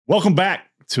Welcome back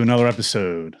to another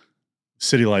episode,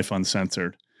 City Life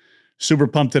Uncensored. Super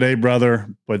pumped today,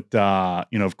 brother. But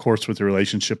of course, with the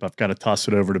relationship, I've got to toss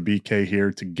it over to BK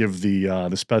here to give the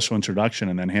special introduction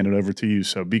and then hand it over to you.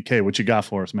 So, BK, what you got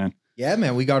for us, man? Yeah,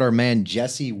 man, we got our man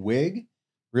Jesse Wigg,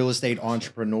 real estate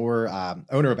entrepreneur,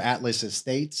 owner of Atlas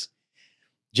Estates.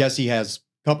 Jesse has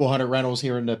a couple hundred rentals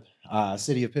here in the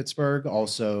city of Pittsburgh.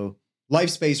 Also,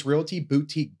 LifeSpace Realty,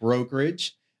 boutique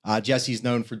brokerage. Jesse's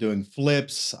known for doing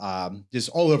flips, just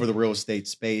all over the real estate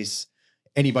space.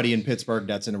 Anybody in Pittsburgh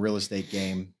that's in a real estate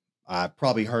game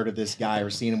probably heard of this guy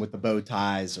or seen him with the bow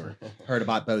ties or heard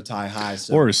about Bow Tie High.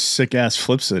 So, Or his sick ass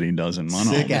flips that he does in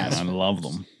Monroe. Sick ass I love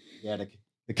them. yeah,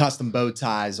 the custom bow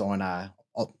ties on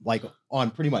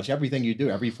on pretty much everything you do,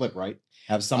 every flip, right?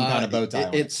 Have some kind of bow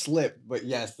tie. It slipped, but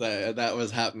yes, that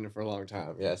was happening for a long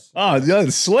time. Yes. Oh, yeah,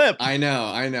 the slip. I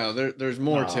know. There's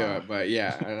more to it, but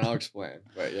yeah, and I'll explain.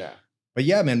 But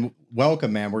yeah, man,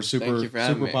 welcome, man. We're Thank you for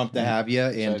having super me. pumped to have you.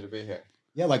 Excited And to be here.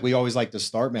 yeah, like we always like to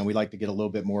start, man. We like to get a little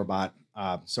bit more about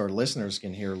so our listeners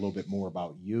can hear a little bit more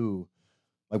about you.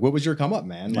 Like, what was your come up,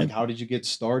 man? Like, how did you get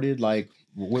started? Like,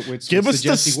 Give us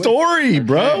the story,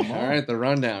 bro. Okay, all right, the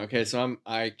rundown. Okay, so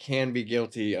I can be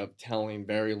guilty of telling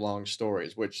very long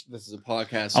stories, which this is a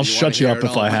podcast. So I'll shut you up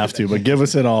if I have to, but give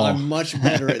us it all. I'm much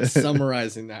better at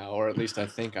summarizing now, or at least I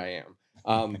think I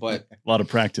am. But A lot of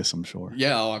practice, I'm sure.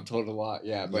 yeah, I've told a lot.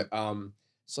 Yeah, but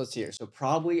so let's see here. So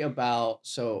probably about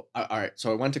all right.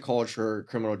 So I went to college for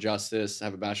criminal justice. I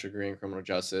have a bachelor's degree in criminal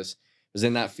justice. Was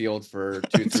in that field for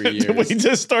 2-3 years. We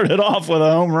just started off with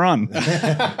a home run.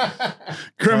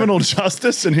 Criminal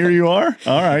justice, and here you are.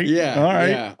 All right. Yeah. All right.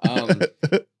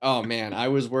 Yeah. Oh man, I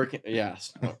was working.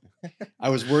 Yes, I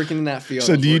was working in that field.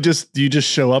 So do you just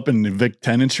show up and evict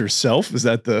tenants yourself? Is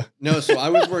that the No, so I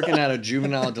was working at a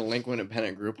juvenile delinquent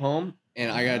independent group home, and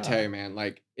I gotta tell you, man,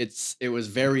 like it was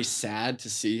very sad to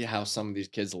see how some of these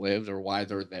kids lived or why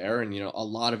they're there, and a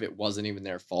lot of it wasn't even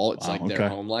their fault. It's Wow, like their okay.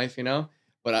 home life,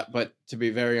 But to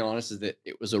be very honest, is that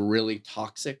it was a really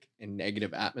toxic and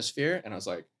negative atmosphere, and I was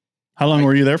like, How long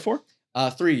were you there for?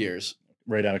 3 years.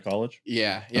 Right out of college?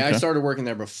 Yeah. I Okay. started working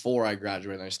there before I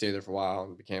graduated. And I stayed there for a while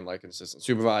and became like an assistant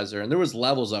supervisor. And there was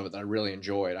levels of it that I really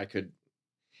enjoyed. I'm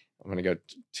going to go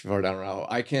too far down a rabbit hole.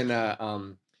 I can,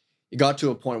 it got to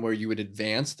a point where you would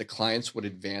advance, the clients would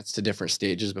advance to different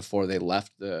stages before they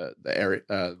left the area,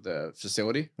 the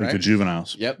facility. Like Right. the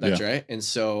juveniles. Yep, that's right. And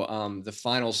so the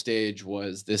final stage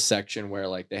was this section where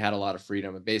like they had a lot of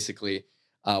freedom. And basically,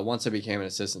 once I became an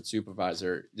assistant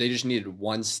supervisor, they just needed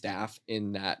one staff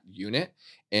in that unit.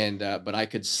 And but I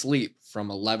could sleep from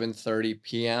 11:30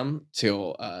 p.m.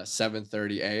 till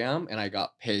 7:30 a.m. and I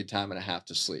got paid time and a half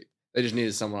to sleep. They just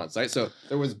needed someone on site. So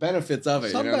there was benefits of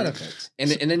it. Some you know? benefits. And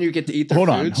then you get to eat their Hold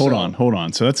food.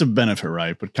 on. So that's a benefit,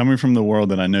 right? But coming from the world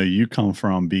that I know you come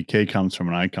from, BK comes from,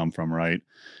 and I come from, right?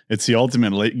 It's the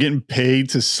ultimate getting paid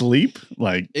to sleep.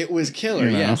 Like It was killer.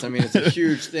 You know? Yes. I mean, it's a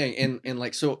huge thing. And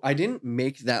like, so I didn't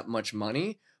make that much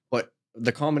money, but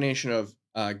the combination of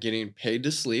getting paid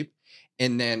to sleep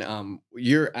and then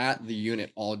you're at the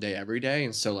unit all day, every day.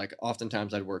 And so like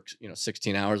oftentimes I'd work,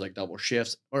 16 hours, like double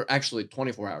shifts, or actually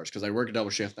 24 hours because I'd work a double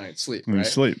shift and I'd sleep. when you Right.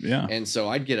 sleep, yeah. And so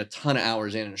I'd get a ton of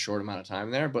hours in a short amount of time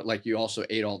there, but like you also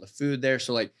ate all the food there.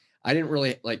 So like I didn't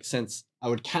really since I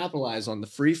would capitalize on the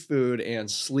free food and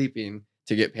sleeping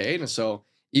to get paid. And so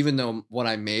even though what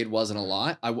I made wasn't a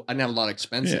lot, I didn't have a lot of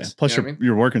expenses. Yeah. Plus, you know what I mean?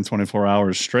 you're working 24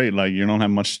 hours straight. Like you don't have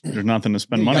much. There's nothing to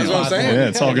spend money on. That's what I'm saying. Yeah,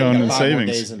 it's all Yeah, going You in got 5 more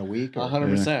savings. days in a week. Or,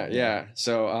 100%. Yeah.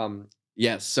 So,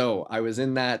 so I was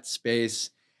in that space.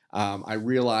 I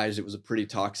realized it was a pretty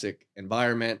toxic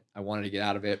environment. I wanted to get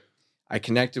out of it. I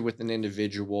connected with an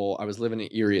individual. I was living in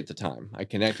Erie at the time. I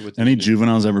connected with Any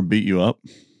juveniles ever beat you up?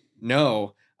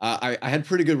 No, I had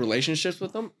pretty good relationships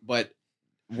with them, but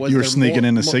You were sneaking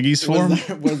into Siggy's for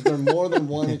 'em? Was there more than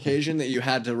one occasion that you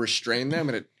had to restrain them?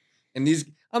 And these,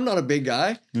 I'm not a big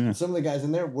guy. Yeah. Some of the guys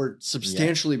in there were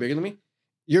substantially bigger than me.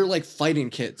 You're like fighting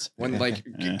kids when like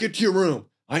Yeah. get to your room.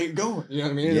 I ain't going. You know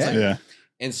what I mean? It's Yeah. like- Yeah.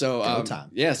 And so Go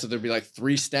time. so there'd be like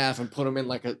 3 staff and put them in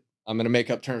like I'm gonna make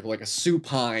up terms like a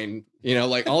supine.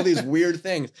 Like all these weird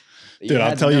things. that you Dude,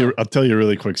 had to know. I'll tell you a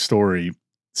really quick story.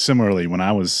 Similarly, when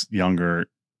I was younger,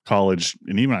 college,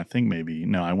 and even I think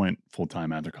I went full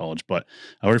time after college, but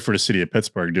I worked for the city of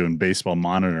Pittsburgh doing baseball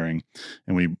monitoring,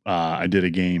 and I did a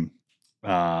game.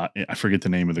 I forget the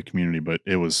name of the community, but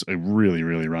it was a really,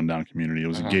 really rundown community. It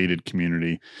was a gated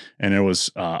community, and there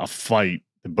was a fight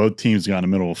both teams got in the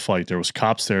middle of a fight. There was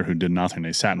cops there who did nothing.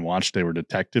 They sat and watched. They were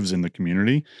detectives in the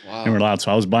community and were Wow. allowed.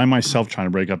 So I was by myself trying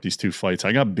to break up these two fights.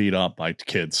 I got beat up by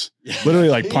kids, literally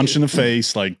like punch in the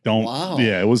face. Like, don't, Wow.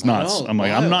 yeah, it was I nuts. know, I'm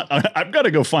like, wild. I've got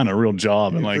to go find a real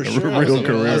job and Yeah, like for a sure. real That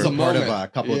career. was a part of moment. a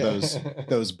couple Yeah. of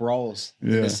those brawls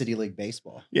in Yeah. the City League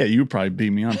baseball. Yeah, you would probably beat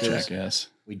me up, Yes. jackass.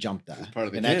 We jumped It's part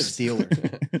of the an kids.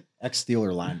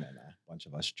 ex-Steeler lineman. A bunch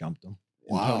of us jumped him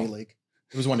in Wow. Pony League.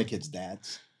 It was one of the kids'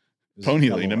 dads. It was a Pony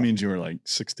fellow, League, that means you were like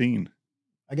 16.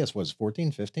 I guess was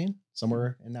 14, 15,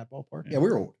 somewhere in that ballpark. Yeah. Yeah, we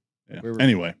were old. Yeah. We were-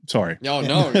 Anyway, sorry. No,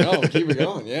 keep it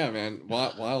going. Yeah, man.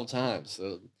 Wild times.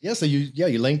 So, Yeah, so you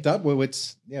linked up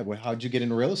with how'd you get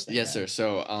into real estate? yes, man?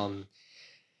 sir.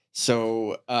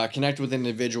 Connected with an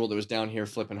individual that was down here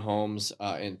flipping homes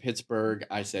in Pittsburgh.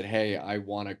 I said, hey, I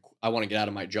want to get out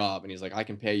of my job. And he's like, I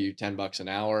can pay you $10 an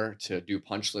hour to do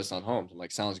punch lists on homes. I'm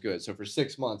like, sounds good. So for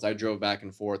 6 months, I drove back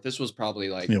and forth. This was probably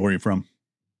like, Yeah, where are you from?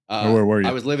 Where were you?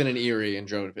 I was living in Erie and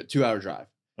drove a 2-hour drive.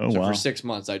 Oh, So wow. for 6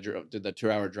 months, I did the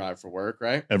 2-hour drive for work,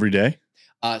 right? Every day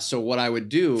So what I would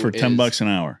do for $10 is- an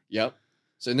hour. Yep.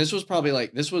 So and this was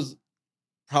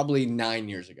probably 9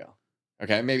 years ago.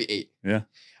 Okay, maybe 8. Yeah.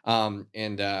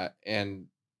 And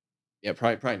yeah,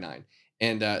 probably 9.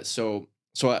 And so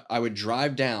I would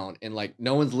drive down and like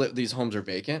no one's these homes are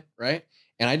vacant, right?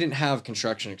 And I didn't have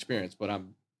construction experience, but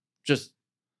I'm just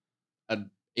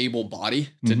an able body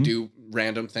to Mhm. do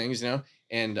random things, you know?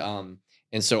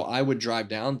 And so I would drive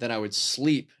down, then I would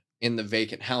sleep in the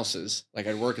vacant houses. Like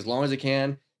I'd work as long as I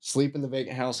can, sleep in the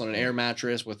vacant house on an air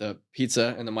mattress with a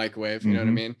pizza in the microwave, you know what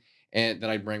I Mhm. mean? And that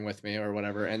I'd bring with me or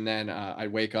whatever. And then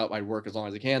I'd wake up, I'd work as long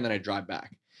as I can, then I'd drive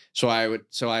back. So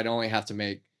I'd only have to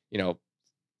make,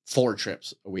 4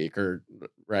 trips a week or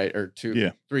 2,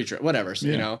 Yeah. 3 trips, whatever. So,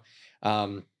 Yeah.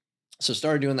 So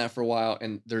started doing that for a while.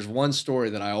 And there's one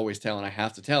story that I always tell and I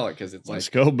have to tell it because it's Let's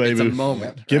like, go, baby. it's a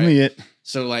moment. Give right? me it.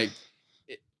 So like,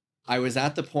 I was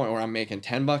at the point where I'm making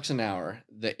 $10 an hour.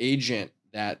 The agent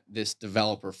that this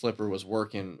developer flipper was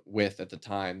working with at the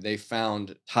time, they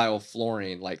found tile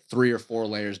flooring like 3 or 4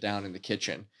 layers down in the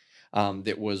kitchen.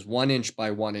 That was 1 inch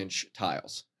by 1 inch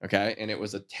tiles. Okay, and it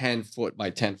was a 10-foot by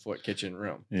 10-foot kitchen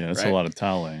room. Yeah, that's right? a lot of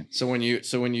towel laying. So when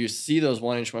you see those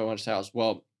 1 inch by 1 inch tiles,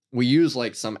 well, we use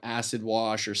like some acid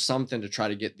wash or something to try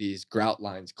to get these grout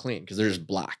lines clean because they're just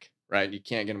black, right? You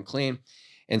can't get them clean.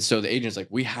 And so the agent's like,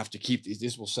 we have to keep these.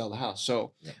 This will sell the house.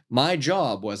 So my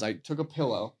job was I took a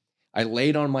pillow, I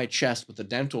laid on my chest with a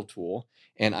dental tool,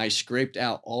 and I scraped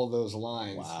out all those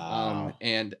lines. Wow.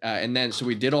 And then so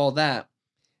we did all that.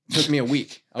 It took me a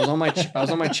week. I was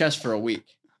on my chest for a week,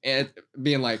 and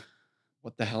being like,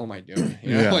 what the hell am I doing?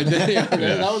 You know, Yeah. like that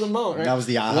Yeah. was a moment. Right? That was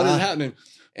the What is aha. happening?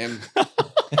 And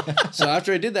so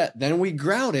after I did that, then we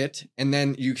grout it, and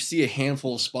then you see a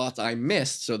handful of spots I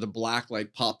missed. So the black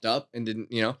like popped up and didn't,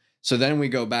 So then we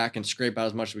go back and scrape out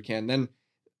as much as we can. Then,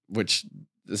 which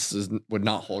would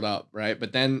not hold up, right?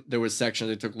 But then there was sections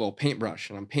they took a little paintbrush,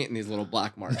 and I'm painting these little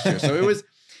black marks here. So it was,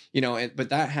 but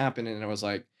that happened, and I was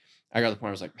like, I got to the point where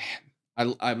I was like,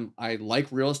 man, I like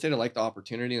real estate. I like the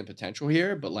opportunity and the potential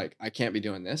here, but like I can't be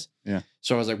doing this. Yeah.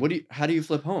 So I was like, how do you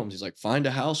flip homes? He's like, find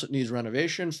a house that needs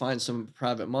renovation, find some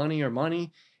private money, and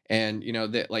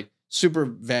that like super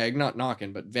vague, not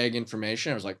knocking, but vague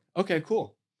information. I was like, okay,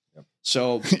 cool. Yep.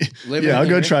 So Yeah, I'll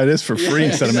go try this for free Yeah,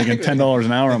 instead of making exactly. $10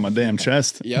 an hour on my damn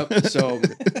chest. Yep. So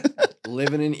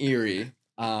living in Erie,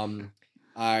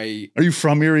 Are you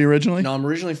from Erie originally? I'm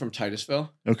originally from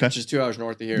Titusville, Okay. which is 2 hours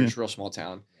north of here. Yeah. It's a real small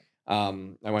town.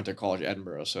 I went to college at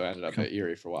Edinburgh, so I ended up Cool. at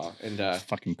Erie for a while. And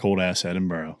Fucking cold ass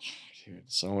Edinburgh. dude,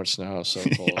 so much snow, so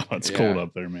cold. Yeah, it's cold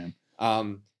up there, man.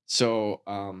 So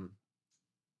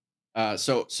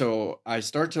I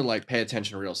start to like pay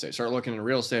attention to real estate. Start looking at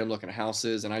real estate. I'm looking at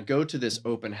houses, and I go to this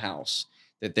open house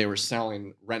that they were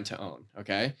selling rent to own.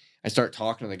 Okay, I start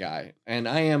talking to the guy, and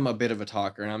I am a bit of a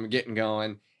talker, and I'm getting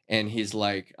going. And he's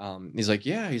like,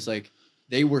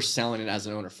 they were selling it as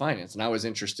an owner finance, and I was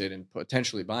interested in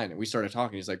potentially buying it. We started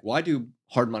talking. He's like, why do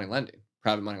hard money lending,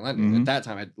 private money lending? And Mhm. at that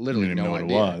time, I had literally You didn't no know what it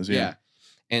idea. was, yeah.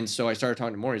 And so I started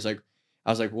talking to more. I was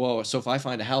like, whoa. So if I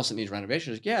find a house that needs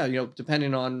renovation, he's like, yeah,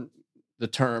 depending on the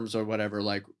terms or whatever,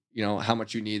 like, how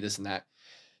much you need, this and that.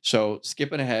 So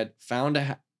skipping ahead, found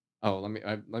let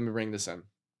me bring this in.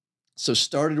 So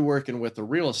started working with a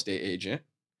real estate agent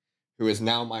who is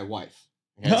now my wife.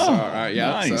 Okay, so, Oh, all right,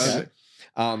 yeah. nice.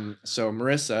 So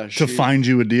Marissa, To find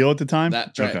you a deal at the time?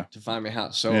 that's right, Okay. to find me a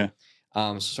house. So, Yeah.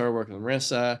 so started working with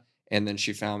Marissa, and then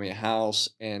she found me a house,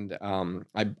 and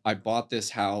I bought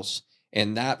this house,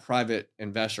 and that private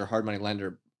investor, hard money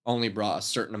lender, only brought a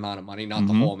certain amount of money, not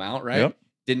the Mhm. whole amount, right? Yep.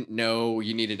 Didn't know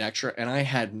you needed extra, and I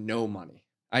had no money.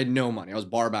 I had no money. I was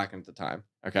bar backing at the time.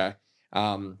 Okay.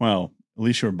 Well, at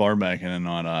least you're bar backing and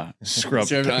not scrub.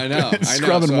 I know.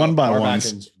 Scrubbing So one by Bar ones.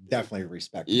 backing's definitely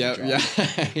respectable. Yeah,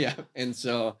 job. yeah. And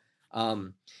so,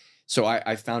 so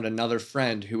I found another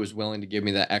friend who was willing to give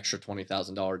me that extra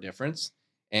 $20,000 difference,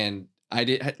 and I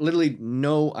had literally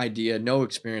no idea, no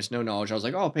experience, no knowledge. I was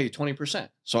like, "Oh, I'll pay you 20%."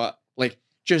 So,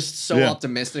 just so Yeah.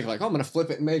 optimistic, like, "Oh, I'm gonna flip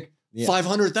it and make Yeah.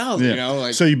 500,000." Yeah. You know,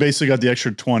 like. So you basically got the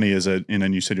extra 20 and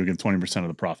then you said you'll give 20% of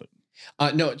the profit.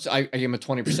 No, I gave him a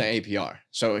 20% APR.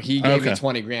 So he gave me Okay.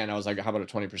 20 grand. I was like, "How about a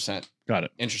 20% Got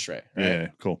it. interest rate?" Right? Yeah,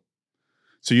 cool.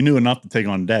 So you knew enough to take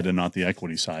on debt and not the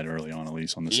equity side early on, at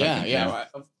least on the Yeah, second. yeah.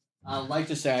 I like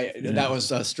to say that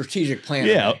was a strategic plan.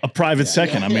 Yeah, a private Yeah,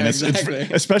 second. yeah, I mean, yeah, it's exactly.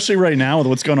 especially right now with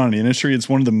what's going on in the industry. It's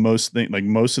one of the most like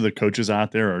most of the coaches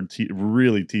out there are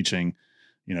really teaching,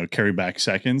 carry back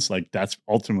seconds. Like that's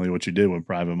ultimately what you did with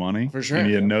private money. For sure, And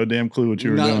you had yeah. no damn clue what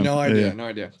you were doing. No idea, Yeah. no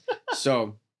idea.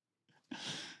 So,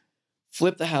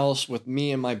 flip the house with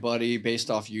me and my buddy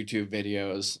based off YouTube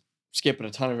videos, skipping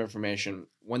a ton of information.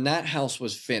 When that house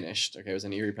was finished, okay, it was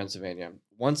in Erie, Pennsylvania.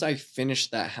 Once I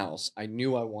finished that house, I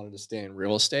knew I wanted to stay in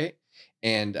real estate,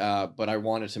 and but I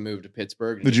wanted to move to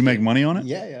Pittsburgh. Did you make money on it?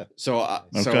 Yeah. So,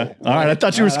 Okay. so All right. I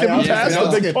thought you were skipping yeah, past no,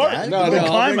 the big skip part. that. No, the no,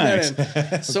 I'll bring that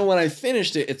climax. in. So when I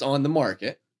finished it, it's on the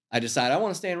market. I decided I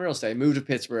want to stay in real estate. I moved to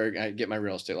Pittsburgh. I get my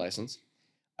real estate license.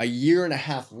 A year and a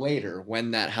half later,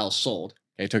 when that house sold,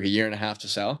 okay, it took a year and a half to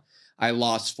sell. I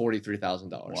lost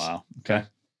 $43,000. Wow. Okay.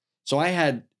 So I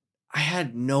had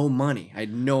no money. I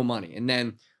had no money, and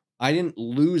then I didn't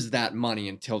lose that money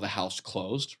until the house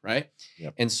closed, right?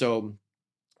 Yep. And so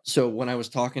when I was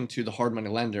talking to the hard money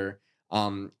lender,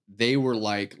 they were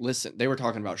like, listen, they were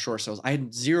talking about short sales. I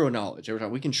had zero knowledge. They were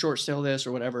talking, we can short sell this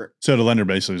or whatever. So the lender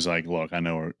basically was like, "Look, I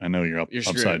know you're You're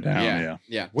upside screwed. down." Yeah.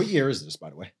 Yeah. What year is this,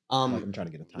 by the way? I'm trying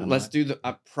to get a time. Let's do the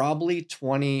probably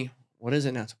 20. What is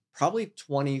it now? It's probably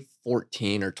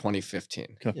 2014 or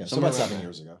 2015. Okay. Yeah, so somewhere about around 7 there.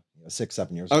 years ago. 6,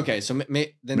 7 years ago. Okay, so then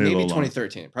Maybe a maybe little longer.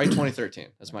 2013, probably 2013.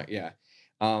 That's my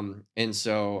and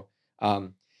so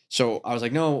so I was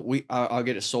like, no, I'll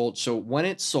get it sold. So when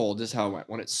it sold, this is how it went.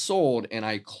 When it sold and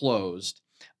I closed,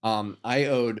 I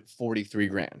owed 43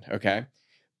 grand. Okay,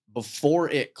 before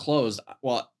it closed,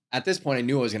 well, at this point I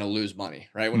knew I was going to lose money,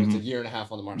 right? When it's a year and a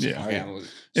half on the market, Yeah. okay, I'm gonna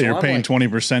lose. Yeah, So you're I'm paying like,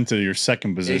 20% to your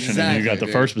second position, and you got Exactly, the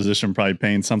dude. first position probably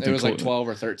paying something. it was like clo- 12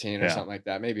 or 13 or Yeah. something like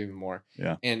that, maybe even more.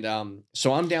 Yeah. And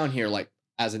so I'm down here like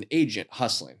as an agent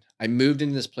hustling. I moved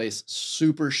into this place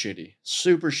super shitty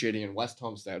in West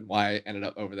Homestead. Why I ended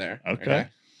up over there. Okay.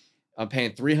 I'm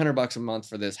paying $300 a month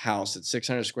for this house. It's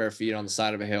 600 square feet on the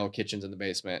side of a hill, kitchen's in the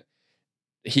basement.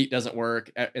 The heat doesn't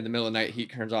work. In the middle of the night,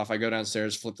 heat turns off. I go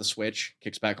downstairs, flip the switch,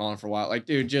 kicks back on for a while. Like,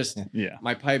 dude, just Yeah.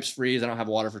 my pipes freeze. I don't have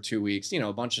water for 2 weeks,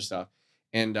 a bunch of stuff.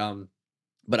 And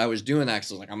but I was doing that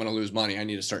because I was like, I'm gonna lose money. I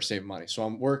need to start saving money. So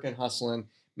I'm working, hustling,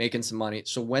 making some money.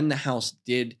 So when the house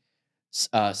did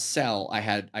sell,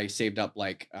 I saved up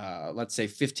like let's say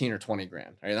 15 or 20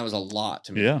 grand. Right, that was a lot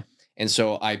to me. Yeah. And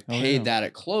so I paid yeah. that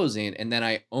at closing, and then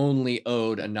I only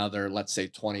owed another, let's say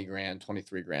 20 grand,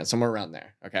 23 grand, somewhere around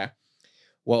there. Okay.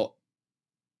 Well,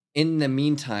 in the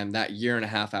meantime, that year and a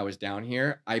half I was down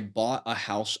here, I bought a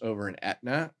house over in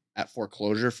Etna at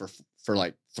foreclosure for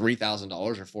like $3,000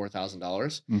 or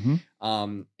 $4,000.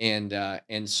 Mm-hmm.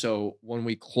 And so when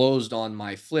we closed on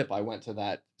my flip, I went to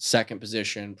that second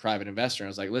position private investor. And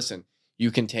I was like, listen,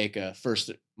 you can take a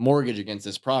first mortgage against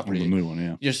this The property new one.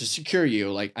 Yeah. just to secure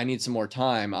you. Like, I need some more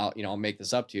time. I'll make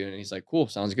this up to you. And he's like, cool,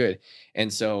 sounds good.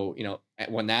 And so,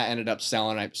 when that ended up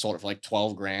selling, I sold it for like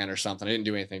 12 grand or something. I didn't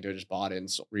do anything to it, just bought it and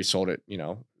resold it,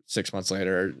 6 months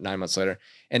later or 9 months later.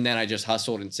 And then I just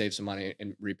hustled and saved some money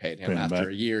and repaid him Paid him after back.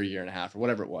 a year and a half or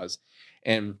whatever it was.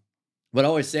 And but I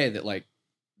always say that, like,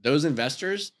 those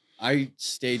investors, I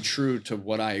stayed true to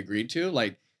what I agreed to.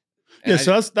 Like, and Yeah,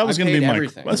 so that was I going to be paid my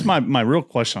everything. that's my real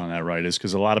question on that, right? Is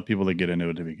because a lot of people that get into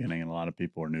it at the beginning, and a lot of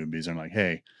people are newbies, and like,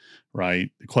 hey, right?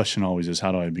 The question always is,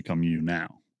 how do I become you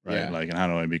now, right? Yeah. Like, and how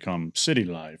do I become City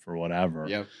Life or whatever,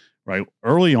 Yep. right?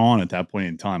 Early on at that point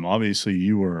in time, obviously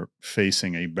you were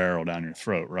facing a barrel down your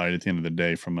throat, right? At the end of the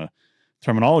day, from a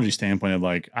terminology standpoint of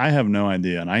like, I have no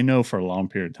idea, and I know for a long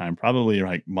period of time, probably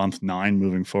like month 9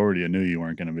 moving forward, you knew you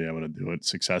weren't going to be able to do it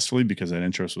successfully because that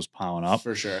interest was piling up.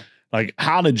 For sure. Like,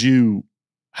 how did you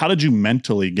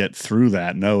mentally get through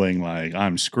that, knowing like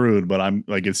I'm screwed, but I'm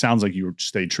like, it sounds like you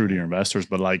stayed true to your investors,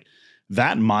 but like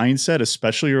that mindset,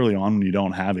 especially early on when you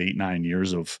don't have 8-9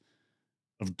 years of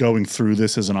of going through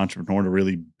this as an entrepreneur to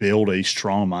really build a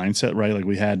strong mindset, right? Like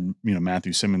we had,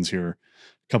 Matthew Simmons here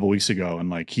a couple weeks ago, and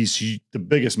like he's the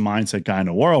biggest mindset guy in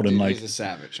the world, and Dude, like he's a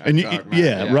savage. and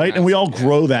right. And we all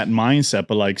grow that mindset,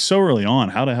 but like so early on,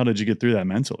 how the hell did you get through that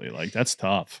mentally? Like that's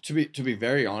tough. To be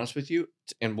very honest with you,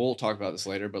 and we'll talk about this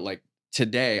later, but like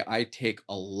today I take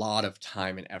a lot of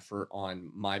time and effort on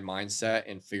my mindset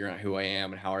and figuring out who I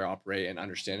am and how I operate and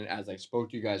understand it. As I spoke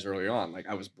to you guys earlier on, like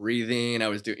I was breathing, I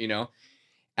was doing,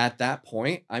 at that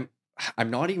point, I'm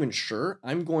not even sure.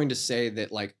 I'm going to say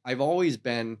that like I've always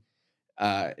been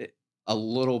uh a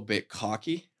little bit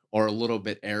cocky or a little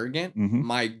bit arrogant. Mhm.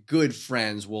 My good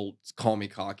friends will call me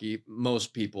cocky.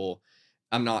 Most people,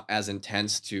 I'm not as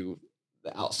intense to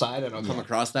the outside. I don't come Yeah.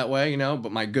 across that way,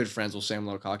 but my good friends will say I'm a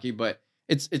little cocky, but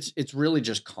it's really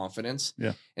just confidence.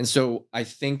 Yeah. And so I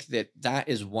think that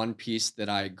is one piece that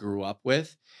I grew up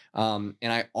with. And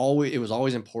it was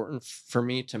always important for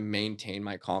me to maintain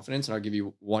my confidence. And I'll give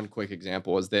you one quick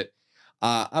example is that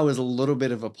I was a little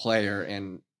bit of a player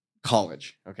in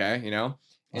college. Okay. And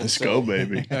Let's so- go,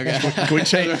 baby. Okay. Can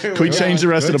we change the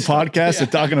rest of the podcast to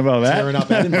talking about that? Tearing up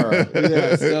Edinburgh.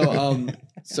 Yeah.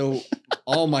 So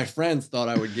all my friends thought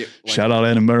I would get like, Shout out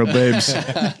Edinburgh babes.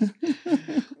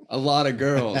 a lot of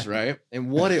girls, right? And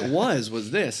what it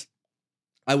was this.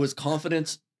 I was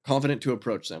confident to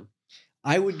approach them.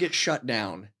 I would get shut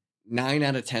down 9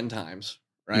 out of 10 times,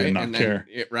 right? would not and care.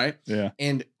 right? Yeah.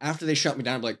 And after they shut me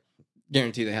down, I'd be like,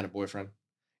 guarantee they had a boyfriend.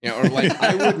 Or like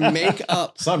I would make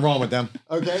up. Something wrong with them.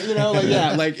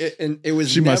 Okay, and it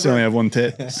was. She must only have one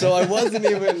tit. So I wasn't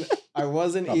even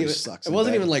Probably sucks in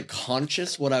even bed. like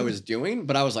conscious what I was doing,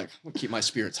 but I was like, I'm gonna keep my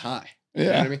spirits high. You know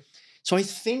Yeah. what I mean? So I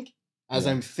think as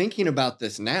Yeah. I'm thinking about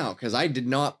this now, because I did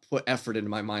not put effort into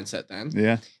my mindset then.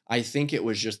 Yeah. I think it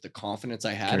was just the confidence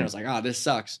I had. Sure. And I was like, this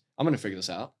sucks. I'm gonna figure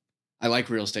this out. I like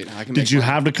real estate now. I can. Did make you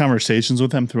money. have the conversations with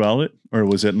them throughout it, or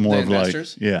was it more The of like,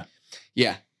 investors? yeah,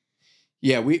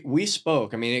 Yeah, we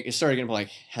spoke. I mean, it started getting like,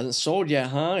 hasn't sold yet,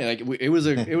 huh? Like it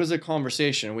was a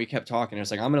conversation. We kept talking. It was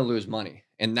like, I'm gonna lose money,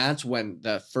 and that's when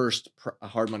the first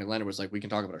hard money lender was like, we can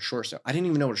talk about a short sale. I didn't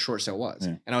even know what a short sale was,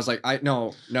 Yeah. and I was like,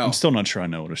 no, I'm still not sure I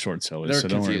know what a short sale is, they're so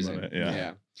don't confusing. worry about it.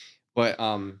 Yeah. But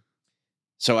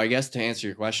so I guess to answer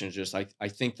your question is just I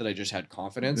think that I just had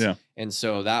confidence, Yeah. and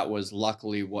so that was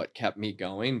luckily what kept me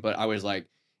going. But I was like,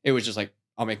 it was just like,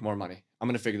 I'll make more money. I'm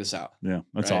gonna figure this out. Yeah.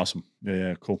 That's Right. awesome.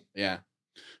 Yeah. Cool. Yeah.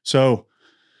 So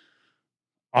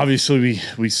obviously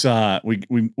we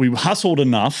hustled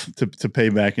enough to pay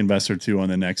back investor 2 on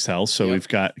the next house. So Yep. we've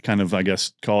got kind of, I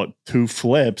guess, call it 2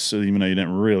 flips, even though you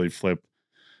didn't really flip,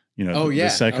 the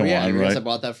second I one, realized right? I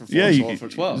bought that for 4, Yeah, sold for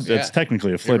 12. That's Yeah.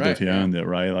 technically a flip right, if you yeah. owned it,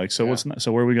 right? Like, so Yeah.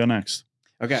 so where we go next?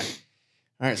 Okay.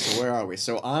 All right. So where are we?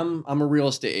 So I'm a real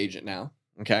estate agent now.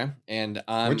 Okay. And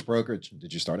I'm Which brokerage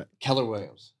did you start at? Keller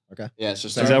Williams. Okay. Yeah. So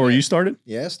Is that where started- you started?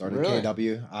 Yeah, started Really?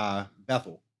 KW.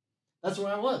 Bethel. That's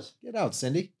where I was. Get out,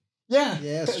 Cindy. Yeah.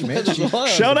 Yeah, That's Schmidt. what it was.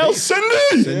 Shout out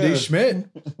Cindy. Cindy Yeah. Schmidt.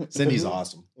 Cindy's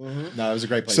awesome. Mhm. No, it was a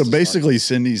great place. So to start. basically,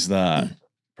 Cindy's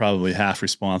probably half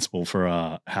responsible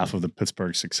for half of the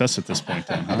Pittsburgh success at this point.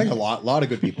 Then, I huh? think a lot of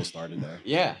good people started there.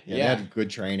 Yeah. Yeah, they Yeah. had good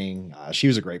training. She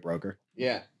was a great broker.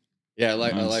 Yeah. Yeah.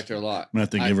 I Nice. liked her a lot. I'm gonna have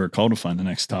to give her a call to find the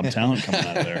next top talent coming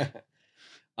out of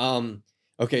there.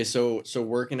 Okay, so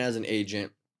working as an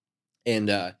agent,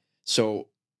 and so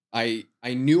I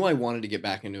knew I wanted to get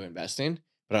back into investing,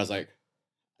 but I was like,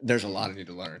 there's a lot I need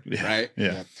to learn, Yeah, right?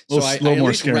 Yeah, So a I little at more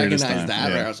least scary this recognized time. that,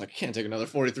 Yeah. right? I was like, I can't take another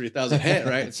 43,000 hit,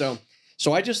 right?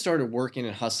 So I just started working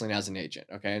and hustling as an agent,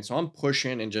 okay? And so I'm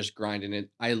pushing and just grinding it.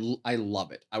 I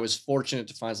love it. I was fortunate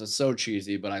to find something so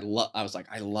cheesy, but I was like,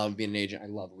 I love being an agent. I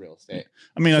love real estate.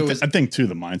 I mean, So I think too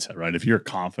the mindset, right? If you're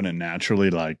confident naturally,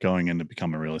 like going in to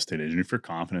become a real estate agent, if you're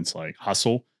confident, it's like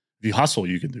hustle. If you hustle,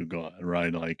 you can do good,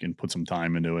 right? Like and put some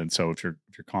time into it. So if you're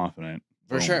confident,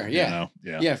 For boom, sure, yeah.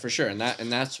 yeah. Yeah, for sure. And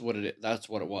that's what it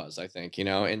was, I think,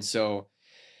 and so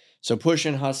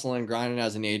pushing, hustling, grinding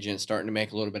as an agent, starting to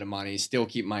make a little bit of money, still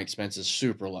keep my expenses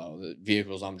super low. The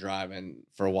vehicles I'm driving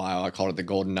for a while, I called it the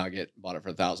Golden Nugget, bought it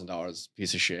for $1,000,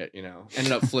 piece of shit,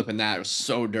 ended up flipping that. It was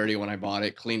so dirty when I bought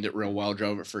it, cleaned it real well,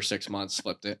 drove it for 6 months,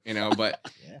 flipped it, but,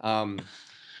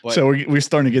 but So we're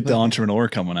starting to get the entrepreneur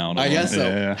coming out. I on guess it. so.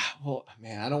 Yeah. Well,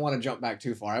 man, I don't want to jump back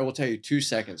too far. I will tell you 2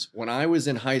 seconds. When I was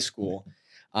in high school,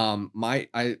 my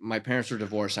parents were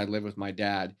divorced. I lived with my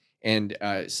dad and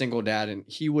single dad, and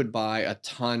he would buy a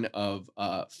ton of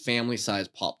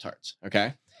family-sized Pop-Tarts.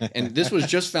 Okay, and this was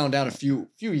just found out a few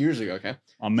years ago. Okay,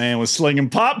 My man was slinging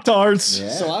Pop Tarts. Yeah.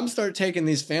 so I'm start taking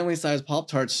these family-sized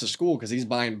Pop-Tarts to school because he's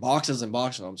buying boxes and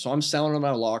boxes of them. So I'm selling them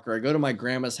at a locker. I go to my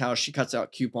grandma's house. She cuts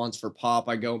out coupons for pop.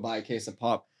 I go buy a case of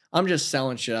pop. I'm just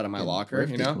selling shit out of my Getting locker,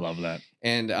 thrifty. Love that.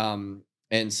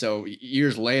 And so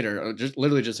years later, just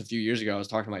literally just a few years ago, I was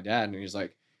talking to my dad, and he's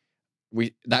like,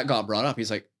 that got brought up.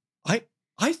 He's like,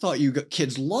 I thought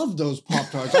kids loved those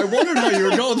Pop-Tarts. I wondered how you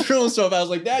were going through them so fast. I was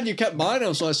like, Dad, you kept buying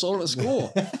them, so I sold them at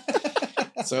school.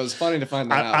 So it's funny to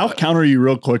find that out. I'll counter you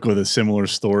real quick with a similar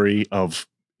story of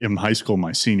in high school,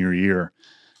 my senior year.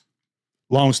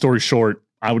 Long story short,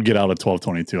 I would get out at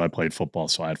 12:22. I played football,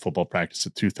 so I had football practice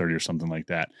at 2:30 or something like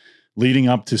that. Leading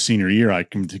up to senior year, I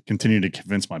continued to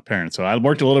convince my parents. So I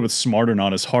worked a little bit smarter,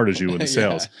 not as hard as you with the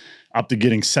sales, up to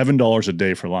getting $7 a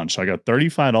day for lunch. So I got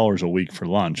 $35 a week for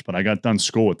lunch, but I got done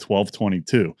school at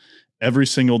 12:22. Every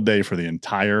single day for the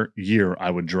entire year, I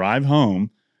would drive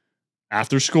home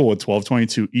after school at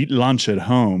 12:22, eat lunch at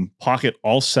home, pocket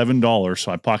all $7.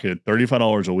 So I pocketed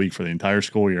 $35 a week for the entire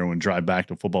school year and would drive back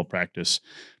to football practice.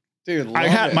 Dude,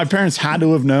 My parents had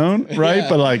to have known, right? Yeah.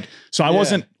 But so I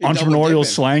wasn't entrepreneurial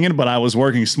slanging, but I was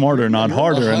working smarter, not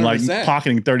harder, and 100%.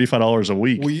 pocketing $35 a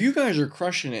week. Well, you guys are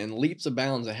crushing it in leaps of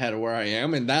bounds ahead of where I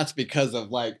am, and that's because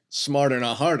of smarter,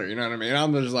 not harder. You know what I mean?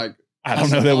 I'm just like, I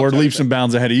don't know that we're leaps and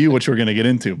bounds ahead of you, which we're going to get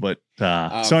into. But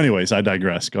so, anyways, I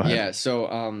digress. Go ahead. Yeah.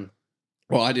 So,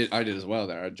 well, I did as well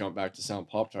there. I jumped back to selling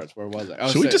Pop-Tarts. Where was I?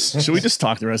 Should we just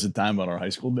talk the rest of the time about our high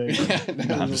school days?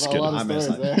 No, I'm just kidding.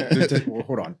 Well,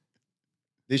 hold on.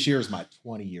 This year is my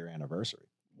 20-year anniversary.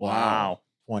 Wow.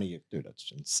 20, dude,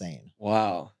 that's insane.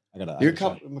 Wow. You're a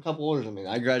couple older than me.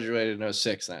 I graduated in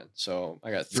 06 then. So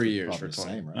I got 3 years for 20.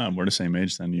 Same, right? We're the same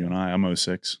age then, you and I. I'm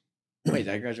 06. Wait,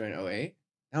 did I graduate in 08?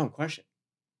 Now I'm questioning.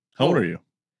 How old are you?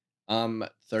 I'm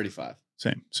 35.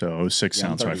 Same. So 06 Yeah, I'm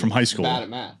sounds right. 30. From high school. Bad at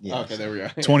math. Yeah, Okay, there we go.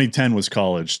 2010 was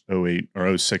college. 08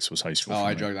 or 06 was high school. Oh, for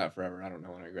I me. drug that forever. I don't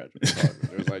know when I graduated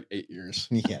college. It was like 8 years.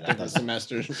 Yeah, that Different does.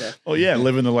 semesters and stuff. Oh yeah,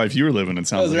 living the life you were living. It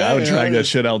sounds That's like I would right, drag yeah. that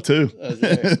shit out too. That's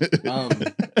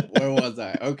right. Where was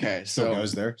I? Okay, Still so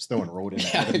goes there. Still enrolled in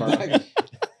Yeah, Edinburgh.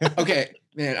 exactly. Okay,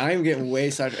 man, I am getting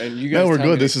way sidetracked. And you guys, No, we're tell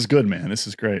me good. This is good, man. This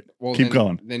is great. well, Keep then,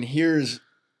 going. Then here's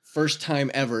first time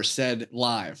ever said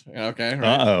live. Okay,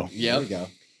 right? Uh-oh. There Yep. you go.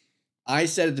 I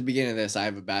said at the beginning of this, I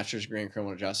have a bachelor's degree in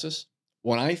criminal justice.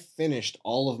 When I finished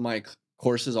all of my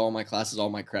courses, all my classes,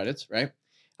 all my credits, right?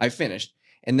 I finished,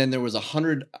 and then there was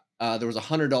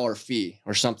 $100 fee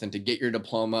or something to get your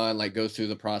diploma and go through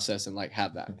the process and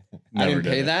have that. I Never didn't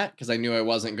did pay it. that because I knew I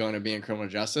wasn't going to be in criminal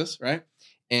justice, right?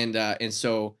 And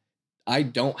so I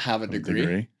don't have a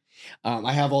degree.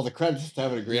 I have all the credits to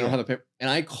have a degree. I don't have the paper.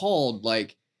 And I called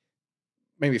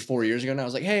maybe 4 years ago now. I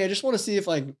was like, hey, I just want to see if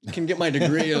I can get my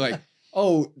degree.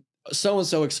 Oh,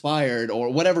 so-and-so expired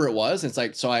or whatever it was. It's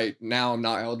now I'm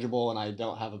not eligible and I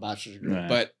don't have a bachelor's degree, Right.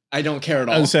 but I don't care at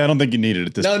all. I would say I don't think you need it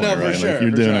at this point, for right? sure.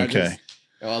 You're for doing sure. okay.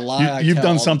 A lie I You've tell done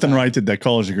all the something time. right that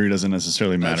college degree doesn't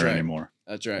necessarily That's matter right. anymore.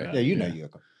 That's right. Yeah, you know Yeah. you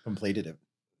completed it.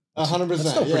 100%. That's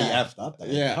still pretty yeah. effed up. Though.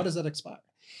 Yeah. How does that expire?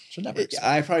 Should never expire.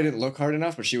 I probably didn't look hard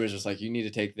enough, but she was just like, you need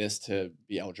to take this to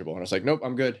be eligible. And I was like, nope,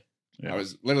 I'm good. Yeah. I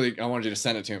was literally, I wanted you to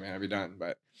send it to me and I'd be done.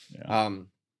 But Yeah.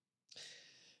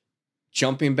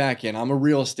 jumping back in, I'm a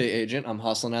real estate agent. I'm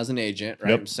hustling as an agent, right?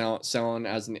 Yep. I'm selling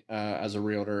as a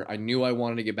realtor. I knew I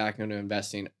wanted to get back into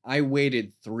investing. I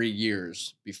waited 3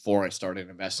 years before I started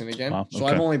investing again. Wow, So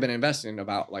okay. I've only been investing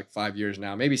about 5 years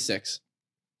now, maybe 6.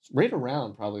 Right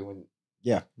around probably when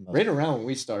Yeah. right around when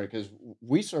we started, because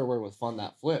we started working with Fund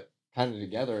That Flip kind of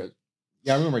together.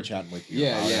 Yeah, I remember chatting with you.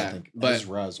 Yeah, about it. yeah, I think but-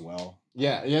 Ezra as well.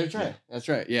 Yeah, that's right. Yeah. That's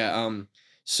right. Yeah.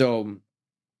 So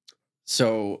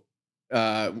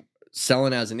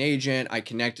selling as an agent, I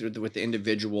connected with the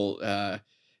individual.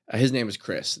 His name is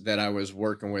Chris that I was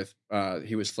working with.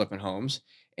 He was flipping homes,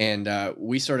 and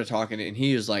we started talking. And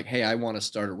he was like, "Hey, I want to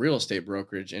start a real estate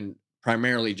brokerage, and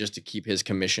primarily just to keep his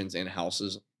commissions in house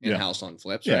on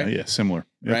flips." Yeah, right? yeah, similar.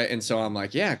 Yep. Right. And so I'm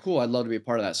like, yeah, cool. I'd love to be a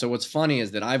part of that. So what's funny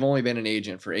is that I've only been an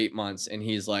agent for 8 months, and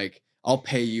he's like, I'll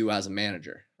pay you as a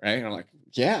manager. Right. And I'm like,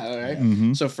 yeah. All right.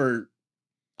 Mhm. So for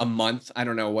a month, I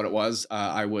don't know what it was,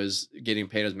 I was getting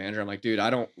paid as manager. I'm like, dude,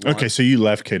 I don't want- Okay, so you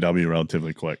left KW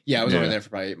relatively quick. Yeah, I was only there for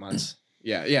probably 8 months.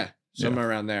 Yeah. Yeah. Somewhere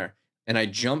around there. And I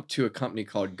jumped to a company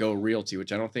called Go Realty,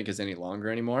 which I don't think is any longer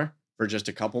anymore, for just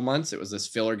a couple months. It was this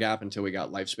filler gap until we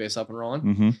got LifeSpace up and rolling.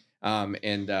 Mm-hmm.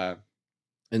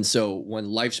 And so when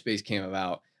LifeSpace came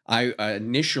about, I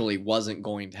initially wasn't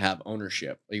going to have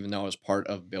ownership, even though I was part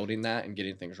of building that and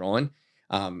getting things rolling.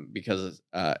 Because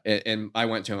and I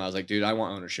went to him, I was like, dude, I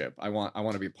want ownership. I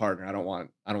want to be a partner. I don't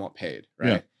want paid.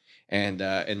 Right.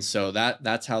 Yeah. And so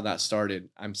that's how that started.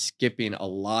 I'm skipping a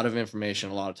lot of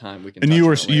information, a lot of time. We can. And touch you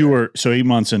on it later. were so 8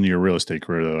 months into your real estate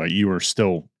career though, you were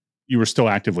still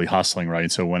actively hustling, right?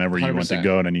 So whenever you went to 100%.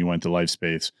 Go and then you went to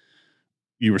LifeSpace,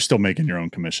 you were still making your own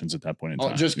commissions at that point in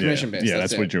time. Just commission based. Yeah,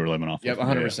 that's it. what you were living off Yep, of.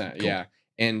 100%. Cool. Yeah.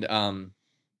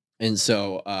 And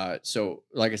so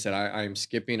like I said, I'm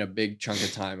skipping a big chunk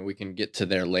of time, and we can get to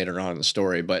there later on in the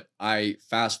story. But I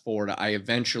fast forward, I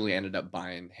eventually ended up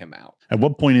buying him out. At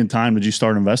what point in time did you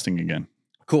start investing again?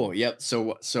 Cool. Yep.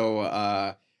 So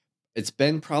it's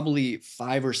been probably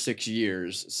 5 or 6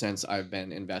 years since I've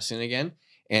been investing again.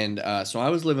 And so I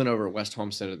was living over at West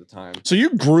Homestead at the time. So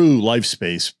you grew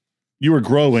LifeSpace. You were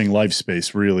growing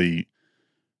LifeSpace really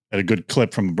at a good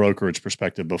clip from a brokerage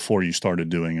perspective before you started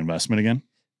doing investment again?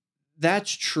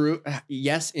 That's true.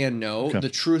 Yes and no. Okay. The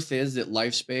truth is that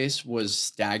LifeSpace was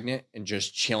stagnant and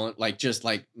just chilling,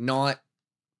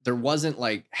 there wasn't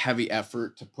like heavy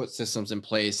effort to put systems in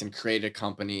place and create a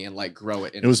company and like grow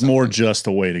it. It was more just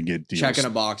a way to get deals. Checking a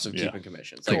box of Yeah. keeping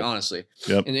commissions. Cool. Like honestly.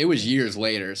 Yep. And it was years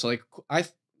later. So like I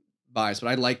biased, but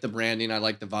I like the branding, I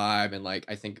like the vibe, and like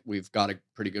I think we've got a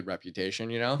pretty good reputation,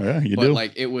 you know? Yeah, you But do.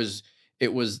 like it was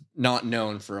not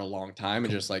known for a long time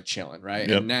and just like chilling, right?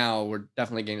 Yep. And now we're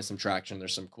definitely gaining some traction.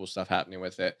 There's some cool stuff happening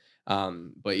with it.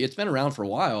 But it's been around for a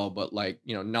while, but like,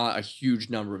 you know, not a huge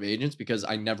number of agents because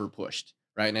I never pushed,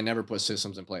 right? And I never put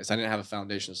systems in place. I didn't have a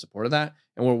foundation support of that.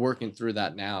 And we're working through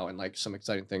that now, and like some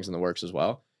exciting things in the works as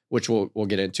well, which we'll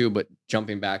get into. But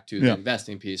jumping back to the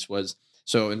investing piece was,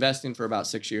 so investing for about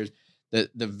 6 years.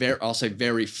 I'll say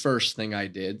very first thing I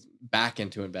did back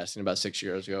into investing about 6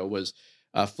 years ago was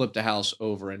flipped a house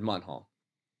over in Munhall.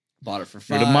 Bought it for $5.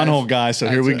 You're the Munhall guy, so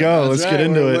here we go. Let's get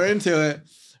into it. We're into it.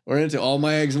 We're into all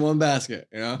my eggs in one basket,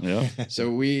 you know? Yeah.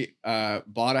 So we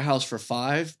bought a house for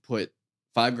 $5, put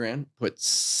 $5,000, put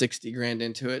 60 grand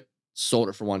into it, sold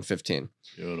it for $115.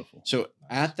 Beautiful. So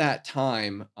at that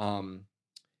time,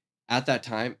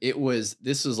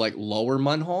 this was like lower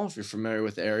Munhall, if you're familiar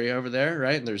with the area over there,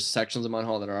 right? And there's sections of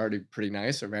Munhall that are already pretty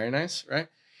nice or very nice, right?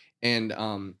 And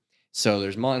so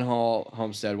there's Munhall,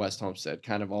 Homestead, West Homestead,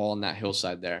 kind of all on that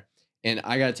hillside there. And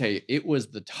I gotta tell you, it was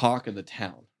the talk of the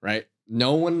town, right?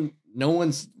 No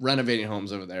one's renovating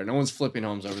homes over there. No one's flipping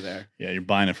homes over there. Yeah, you're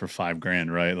buying it for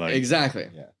 $5,000, right? Like Exactly.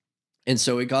 Yeah. And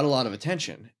so it got a lot of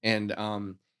attention. And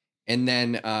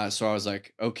then so I was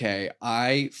like, okay,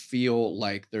 I feel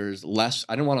like there's less.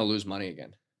 I didn't want to lose money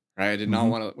again, right? I did not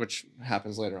want to, which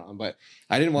happens later on, but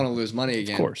I didn't want to lose money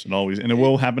again. Of course, it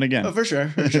will happen again. Oh, for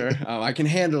sure. I can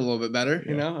handle a little bit better.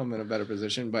 You know, I'm in a better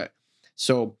position. But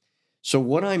so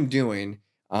what I'm doing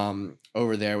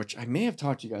over there, which I may have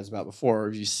talked to you guys about before, or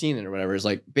if you've seen it or whatever, is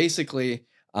like basically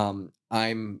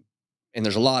and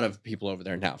there's a lot of people over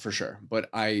there now for sure, but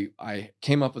I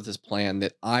came up with this plan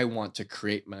that I want to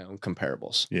create my own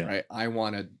comparables. Yeah. Right. I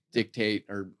want to dictate,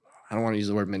 or I don't want to use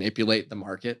the word manipulate the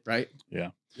market. Right.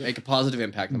 Yeah. Make a positive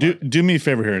impact. Do me a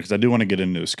favor here, because I do want to get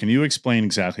into this. Can you explain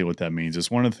exactly what that means?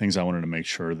 It's one of the things I wanted to make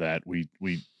sure that we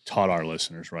taught our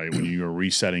listeners, right? When you are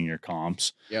resetting your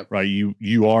comps, Yep. right?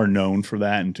 You are known for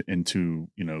that, and to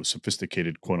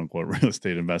sophisticated quote unquote real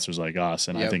estate investors like us,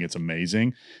 and I think it's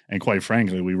amazing. And quite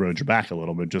frankly, we rode your back a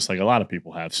little bit, just like a lot of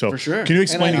people have. So For sure. can you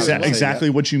explain And I- exactly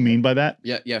what you mean by that?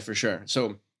 Yeah, for sure.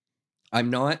 So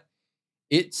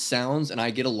it sounds, and I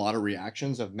get a lot of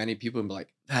reactions of many people and be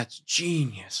like, that's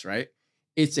genius, right?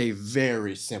 It's a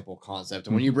very simple concept.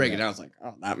 And when you break it down, it's like,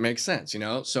 oh, that makes sense,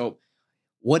 So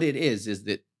what it is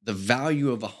that the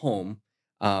value of a home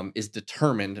is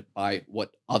determined by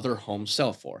what other homes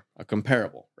sell for, a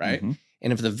comparable, right? Mhm.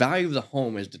 And if the value of the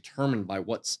home is determined by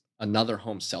what another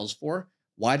home sells for,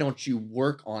 why don't you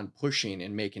work on pushing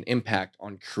and make an impact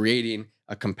on creating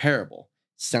a comparable,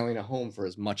 selling a home for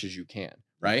as much as you can,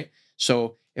 right?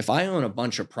 So if I own a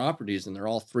bunch of properties and they're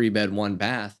all 3-bed,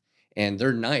 1-bath, and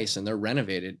they're nice and they're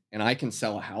renovated, and I can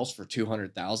sell a house for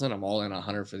 $200,000, I'm all in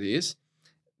 100 for these.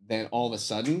 Then all of a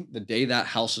sudden, the day that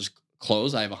house is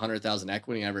closed, I have 100,000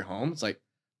 equity in every home. It's like,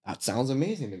 that sounds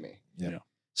amazing to me. Yeah.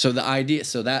 So the idea,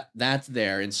 that's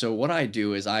there. And so what I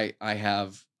do is I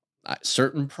have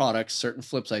certain products, certain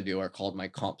flips I do are called my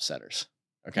comp setters.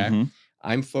 Okay. Mhm.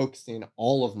 I'm focusing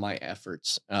all of my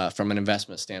efforts from an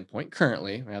investment standpoint.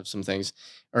 Currently, I have some things,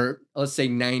 or let's say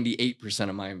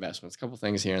 98% of my investments, a couple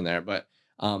things here and there, but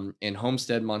in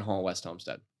Homestead, Munhall, West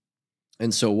Homestead.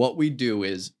 And so what we do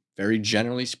is, very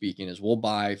generally speaking, is we'll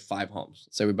buy 5 homes.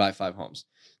 Let's say we buy 5 homes.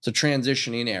 It's a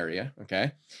transitioning area,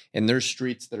 okay? And there's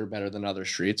streets that are better than other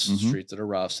streets, streets that are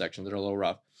rough, sections that are a little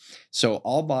rough. So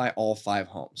I'll buy all 5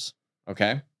 homes,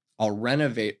 okay? I'll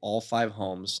renovate all 5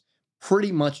 homes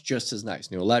pretty much just as nice.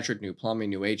 New electric, new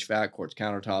plumbing, new HVAC, quartz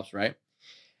countertops, right?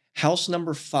 House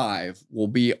number 5 will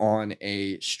be on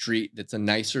a street that's a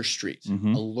nicer street, a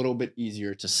little bit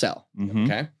easier to sell,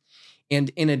 okay?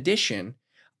 And in addition,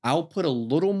 I'll put a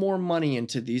little more money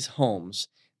into these homes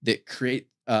that create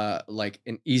like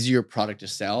an easier product to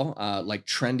sell, like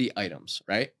trendy items,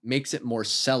 right? Makes it more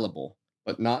sellable,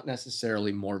 but not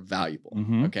necessarily more valuable.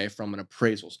 Mm-hmm. Okay, from an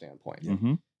appraisal standpoint.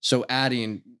 Mm-hmm. So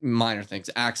adding minor things,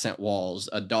 accent walls,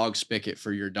 a dog spigot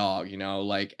for your dog,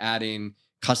 like adding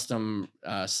custom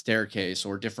staircase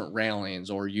or different railings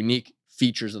or unique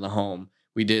features of the home.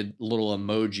 We did little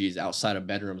emojis outside of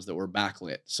bedrooms that were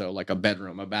backlit. So like a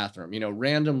bedroom, a bathroom,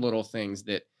 random little things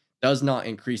that does not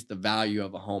increase the value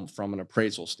of a home from an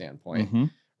appraisal standpoint, Mm-hmm.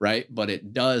 right? But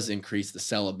it does increase the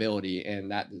sellability and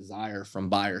that desire from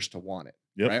buyers to want it,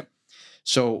 Yep. right?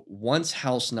 So once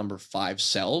house number 5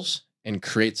 sells and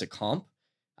creates a comp,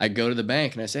 I go to the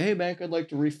bank and I say, "Hey, bank, I'd like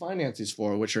to refinance these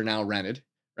 4, which are now rented."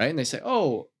 Right. And they say,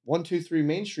 "Oh, 123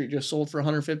 Main Street just sold for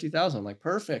 150,000." I'm like,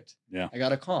 "Perfect. Yeah. I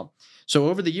got a comp." So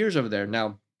over the years over there,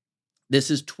 now this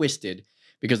is twisted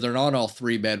because they're not all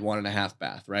 3-bed, 1.5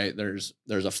 bath, right? There's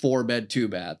a 4-bed, 2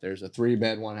 bath. There's a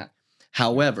 3-bed, 1.5.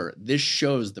 However, this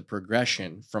shows the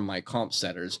progression from my comp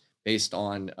setters based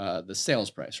on the sales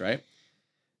price, right?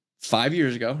 5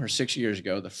 years ago or 6 years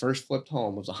ago, the first flipped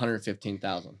home was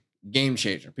 115,000. Game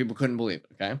changer. People couldn't believe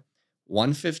it. Okay.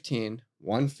 115,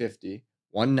 150,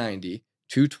 190,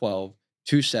 212,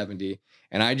 270.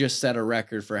 And I just set a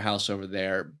record for a house over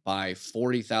there by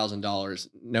 $40,000.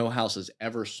 No house has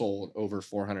ever sold over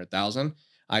 400,000.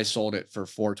 I sold it for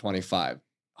 425.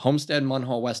 Homestead,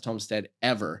 Munhall West Homestead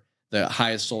ever. The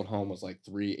highest sold home was like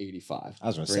 385. I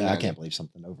was going to say, I can't believe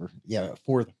something over. Yeah,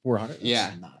 400.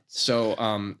 Yeah. Nuts. So,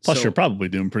 Plus, you're probably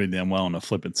doing pretty damn well on the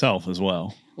flip itself as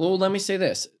well. Well, let me say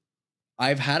this.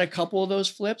 I've had a couple of those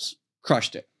flips,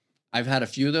 crushed it. I've had a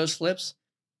few of those flips,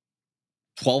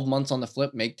 12 months on the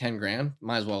flip, make 10 grand.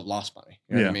 Might as well have lost money.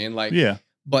 You know what I mean? Like, yeah.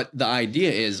 But the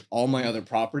idea is all my other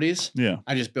properties, Yeah.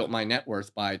 I just built my net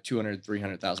worth by $200,000,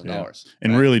 $300,000.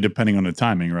 And really, depending on the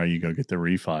timing, right, you go get the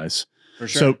refis. For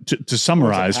sure. So to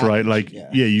summarize, right, like, yeah,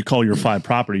 you call your 5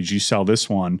 properties, you sell this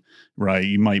one, right,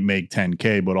 you might make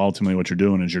 10K, but ultimately what you're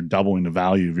doing is you're doubling the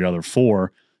value of your other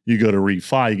 4. You go to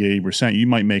refi, you get 80%, you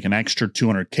might make an extra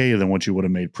 $200K than what you would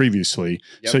have made previously.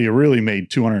 Yep. So you really made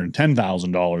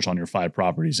 $210,000 on your 5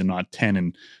 properties and not 10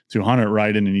 and 200,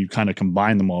 right? And then you kind of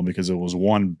combine them all because it was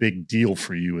one big deal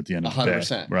for you at the end of the day,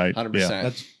 100%, right? 100%. Yeah.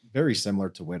 That's very similar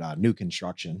to what new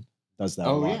construction does that a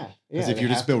Oh, lot. yeah. Because if you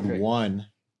just build one,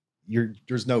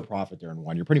 there's no profit there in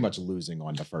one. You're pretty much losing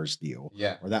on the first deal.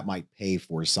 Yeah. Or that might pay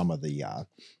for some of the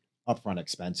upfront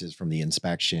expenses from the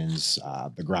inspections,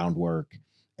 the groundwork,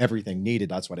 everything needed.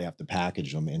 That's why they have to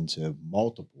package them into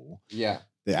multiple. Yeah.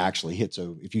 That actually hit.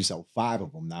 So if you sell 5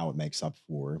 of them, now it makes up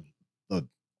for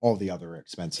all the other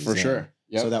expenses. For sure.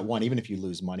 Yep. So that one, even if you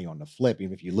lose money on the flip,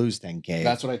 even if you lose 10K,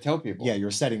 That's what I tell people. yeah, you're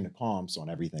setting the comps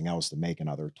on everything else to make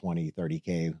another 20,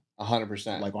 30K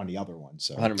 100%. like on the other one.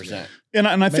 So 100%. And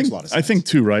I Makes think a lot of I think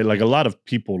sense. too, right? Like a lot of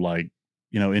people, like,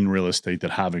 in real estate that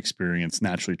have experience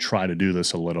naturally try to do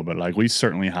this a little bit. Like we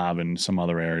certainly have in some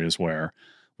other areas where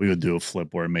we would do a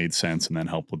flip where it made sense and then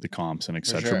help with the comps and et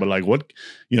For cetera. sure. But like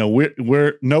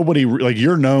we're nobody, like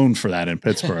you're known for that in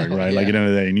Pittsburgh, right? Like at the end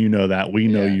of the day, and you know that, we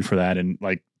know Yeah. you for that. And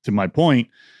like, to my point,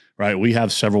 right, we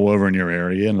have several over in your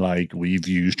area and like we've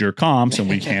used your comps and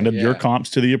we handed your Yeah. comps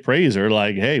to the appraiser.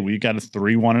 Like, hey, we got a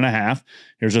 3 1.5.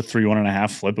 Here's a 3 1.5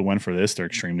 flip. It went for this. They're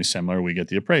extremely similar. We get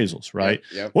the appraisals, right?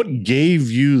 Yep. What gave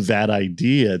you that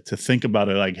idea to think about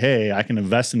it like, hey, I can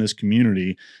invest in this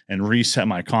community and reset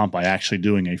my comp by actually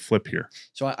doing a flip here?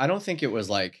 So I don't think it was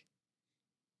like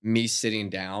me sitting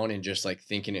down and just like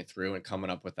thinking it through and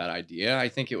coming up with that idea. I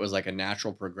think it was like a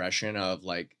natural progression of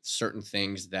like certain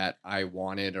things that I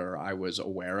wanted or I was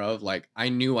aware of. Like I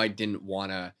knew I didn't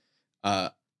want to,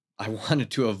 I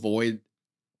wanted to avoid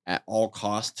at all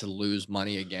costs to lose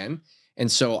money again.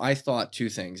 And so I thought 2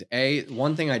 things.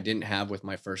 One thing I didn't have with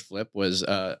my first flip was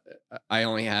I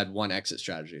only had one exit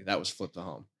strategy. That was flip the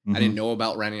home. I didn't know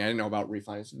about renting. I didn't know about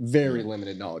refinance. Very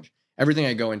limited knowledge. Everything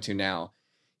I go into now,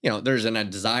 there's a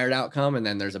desired outcome and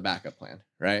then there's a backup plan,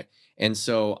 right? And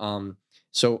so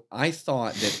so I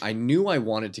thought that I knew I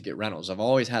wanted to get rentals. I've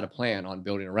always had a plan on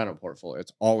building a rental portfolio.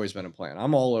 It's always been a plan.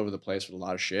 I'm all over the place with a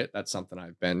lot of shit. That's something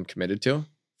I've been committed to,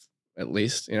 at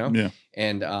least, Yeah.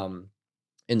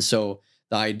 And so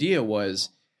the idea was,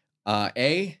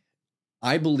 I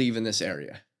believe in this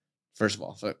area. First of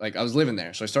all, so like I was living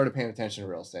there, so I started paying attention to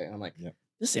real estate, and I'm like, Yep.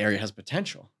 this area has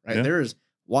potential, right? Yeah. There is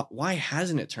why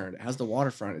hasn't it turned? It has the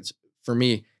waterfront. It's for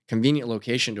me convenient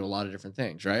location to a lot of different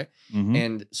things, right? Mhm.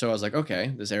 And so I was like,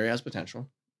 okay, this area has potential.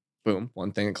 Boom,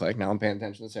 one thing clicked. Now I'm paying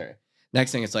attention to this area.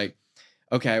 Next thing, it's like,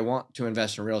 okay, I want to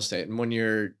invest in real estate, and when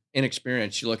you're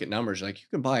inexperienced, you look at numbers like you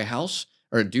can buy a house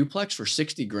or a duplex for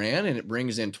 60 grand and it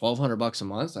brings in $1,200 a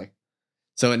month. Like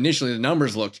So initially the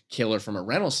numbers looked killer from a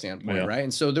rental standpoint, Yeah. right?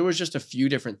 And so there was just a few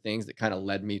different things that kind of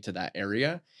led me to that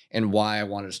area and why I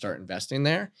wanted to start investing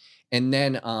there. And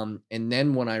then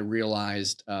when I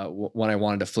realized when I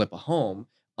wanted to flip a home,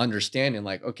 understanding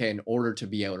like, okay, in order to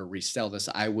be able to resell this,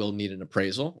 I will need an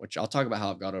appraisal, which I'll talk about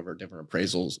how I've got over different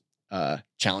appraisals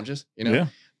challenges, you know. Yeah.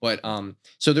 But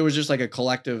so there was just like a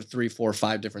collective 3, 4,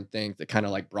 5 different things that kind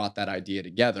of like brought that idea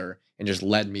together and just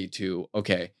led me to,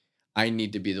 okay, I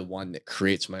need to be the one that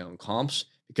creates my own comps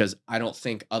because I don't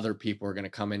think other people are going to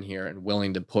come in here and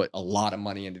willing to put a lot of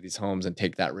money into these homes and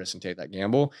take that risk and take that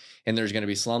gamble. And there's going to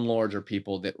be slumlords or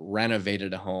people that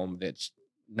renovated a home that's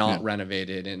not Yeah.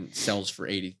 renovated and sells for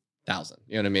 80,000.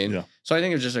 You know what I mean? Yeah. So I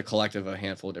think it was just a collective, a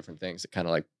handful of different things that kind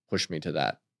of like pushed me to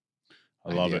that.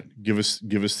 I love idea. it. Give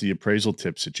us the appraisal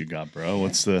tips that you got, bro.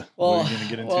 What are you gonna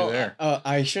get into there?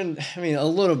 I shouldn't. I mean, a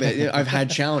little bit. Yeah, I've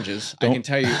had challenges. I can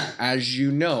tell you, as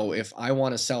you know, if I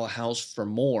want to sell a house for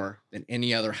more than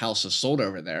any other house is sold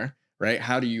over there, right?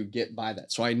 How do you get by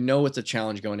that? So I know it's a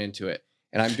challenge going into it,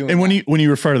 and I'm doing. And when you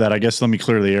refer to that, I guess let me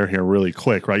clear the air here really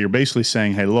quick, right? You're basically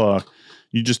saying, hey, look,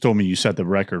 you just told me you set the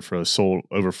record for a sold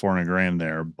over 400 grand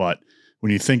there, but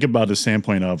when you think about the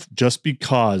standpoint of just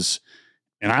because,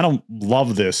 and I don't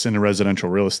love this in the residential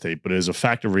real estate, but it is a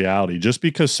fact of reality. Just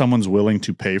because someone's willing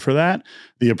to pay for that,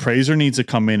 the appraiser needs to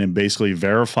come in and basically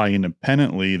verify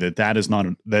independently that that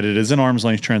it is an arm's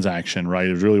length transaction, right?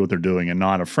 Is really what they're doing, and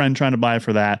not a friend trying to buy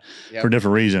for that for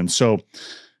different reasons. So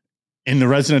in the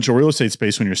residential real estate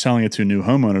space, when you're selling it to a new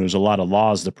homeowner, there's a lot of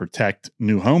laws that protect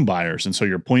new home buyers. And so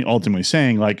your point ultimately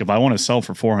saying, like, if I want to sell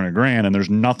for 400 grand and there's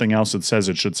nothing else that says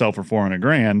it should sell for 400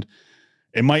 grand,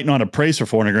 it might not appraise for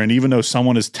 400 grand, even though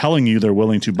someone is telling you they're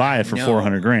willing to buy it for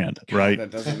 400 grand, right? That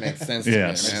doesn't make sense to me,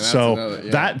 man. So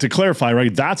that, to clarify,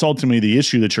 right, that's ultimately the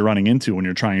issue that you're running into when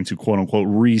you're trying to quote unquote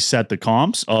reset the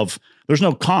comps of there's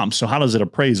no comps. So how does it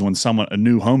appraise when a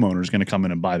new homeowner is going to come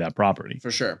in and buy that property?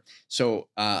 For sure. So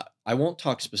I won't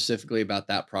talk specifically about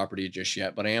that property just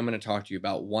yet, but I am going to talk to you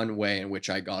about one way in which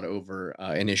I got over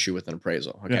an issue with an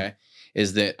appraisal. Okay. Yeah.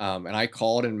 Is that, and I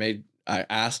called and I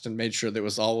asked and made sure that it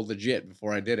was all legit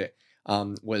before I did it.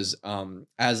 As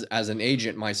an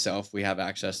agent myself, we have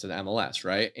access to the MLS,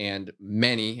 right? And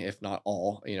many, if not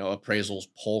all, appraisals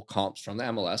pull comps from the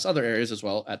MLS, other areas as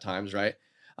well at times, right?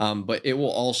 But it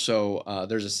will also,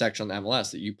 there's a section on the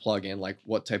MLS that you plug in, like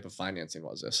what type of financing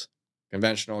was this?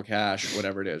 Conventional, cash,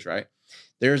 whatever it is, right?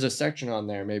 There's a section on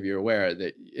there, maybe you're aware,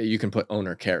 that you can put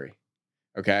owner carry.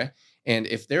 Okay. And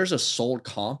if there's a sold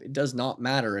comp, it does not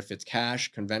matter if it's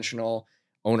cash, conventional,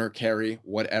 owner carry,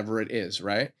 whatever it is,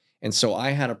 right? And so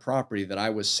I had a property that I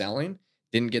was selling,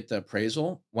 didn't get the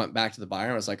appraisal, went back to the buyer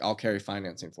and was like, I'll carry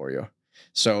financing for you.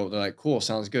 So they're like, cool,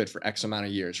 sounds good for X amount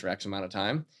of years, for X amount of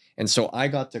time. And so I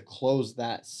got to close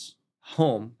that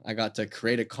home. I got to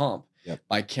create a comp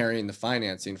by carrying the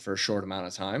financing for a short amount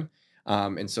of time.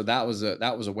 And so that was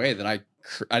a way that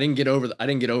I didn't get over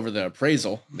the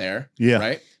appraisal there. Yeah.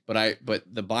 Right. But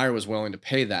the buyer was willing to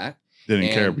pay that.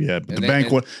 Didn't care yet, but the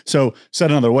bank was, so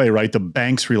said another way, right? The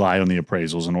banks rely on the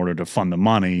appraisals in order to fund the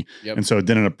money. Yep. And so it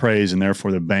didn't appraise, and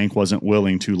therefore the bank wasn't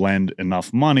willing to lend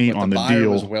enough money on the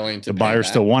deal. Was willing to the buyer that.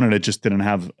 Still wanted it, just didn't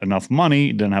have enough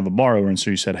money, didn't have a borrower. And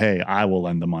so you said, hey, I will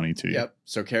lend the money to you. Yep.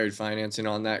 So carried financing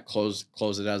on that, close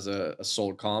it as a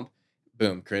sold comp,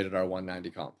 boom, created our 190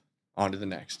 comp. On to the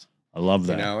next. I love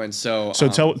that. And so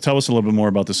tell us a little bit more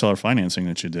about the seller financing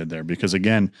that you did there, because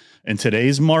again, in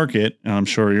today's market, and I'm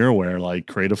sure you're aware, like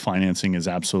creative financing is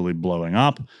absolutely blowing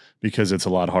up because it's a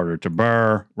lot harder to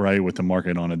burr, right? With the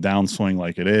market on a downswing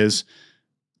like it is,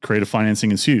 creative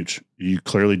financing is huge. You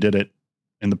clearly did it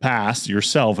in the past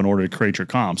yourself in order to create your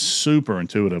comps. Super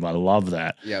intuitive. I love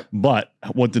that. Yep. But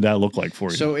what did that look like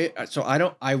for you?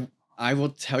 I will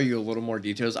tell you a little more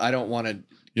details. I don't want to.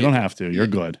 You don't have to. You're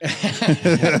good.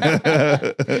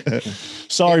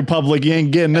 Sorry, public. You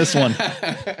ain't getting this one.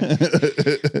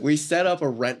 We set up a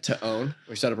rent to own.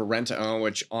 Which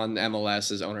on the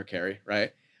MLS is owner carry,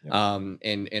 right? Yep.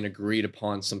 And agreed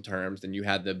upon some terms. Then you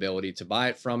had the ability to buy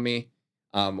it from me,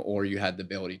 or you had the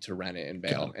ability to rent it and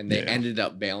bail. And they ended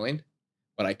up bailing,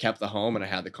 but I kept the home and I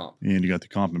had the comp. And you got the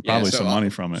comp and probably some money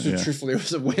from it. So truthfully, it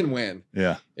was a win-win.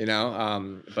 Yeah. But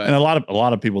and a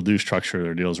lot of people do structure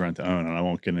their deals rent to own, and I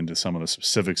won't get into some of the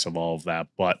specifics of all of that,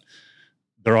 but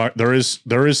there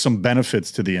is some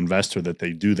benefits to the investor that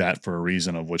they do that for a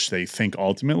reason of which they think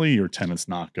ultimately your tenant's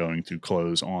not going to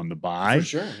close on the buy. For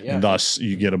sure. Yeah. And thus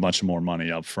you get a bunch more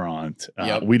money up front.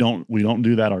 Yep. We don't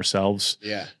do that ourselves.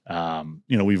 Yeah.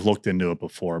 We've looked into it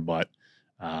before, but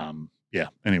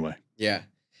anyway. Yeah.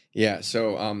 Yeah.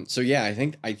 So I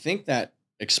think that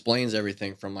explains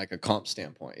everything from like a comp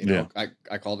standpoint. You know,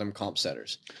 I call them comp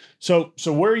setters. So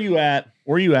where are you at?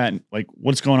 Where are you at? Like,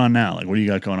 what's going on now? Like, what do you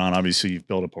got going on? Obviously, you've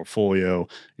built a portfolio.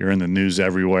 You're in the news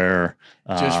everywhere.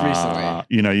 Just recently.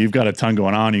 You know, you've got a ton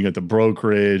going on. You got the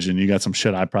brokerage, and you got some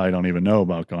shit I probably don't even know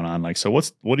about going on. Like, so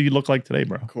what do you look like today,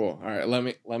 bro? Cool. All right.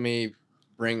 Let me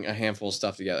bring a handful of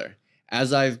stuff together.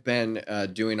 As I've been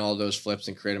doing all those flips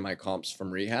and creating my comps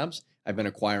from rehabs, I've been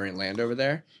acquiring land over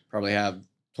there. Probably have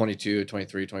 22,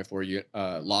 23, 24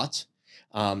 lots.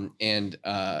 And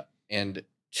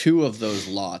two of those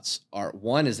lots are,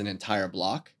 one is an entire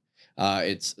block.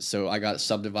 So I got it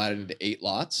subdivided into 8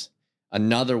 lots.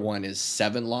 Another one is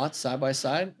 7 lots side by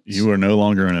side. You are no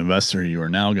longer an investor. You are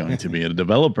now going to be a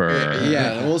developer.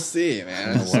 Yeah, we'll see,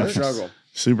 man. It's a struggle.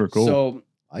 Super cool. So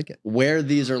I like it. Where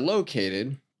these are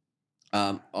located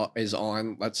is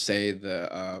on, let's say,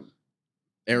 the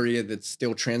area that's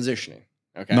still transitioning.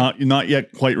 Okay. Not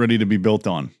yet quite ready to be built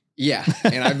on. Yeah.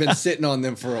 And I've been sitting on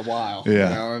them for a while.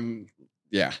 Yeah.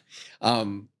 You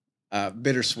know,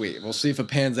 bittersweet. We'll see if it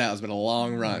pans out. It's been a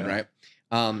long run, right?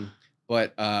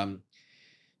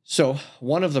 So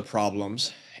one of the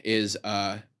problems is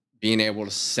being able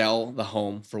to sell the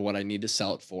home for what I need to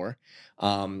sell it for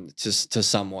to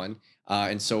someone.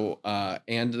 And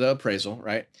the appraisal,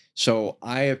 right? So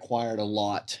I acquired a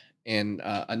lot in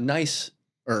a nicer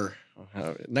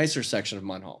section of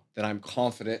Munhall that I'm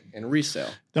confident in resale.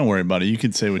 Don't worry about it. You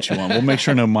can say what you want. We'll make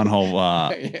sure no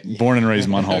Munhall, born and raised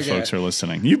Munhall folks are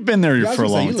listening. You've been there for a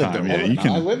long time. Yeah, you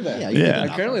can. I live there. Yeah,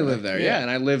 I currently live there. Yeah, and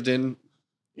I lived in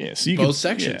so both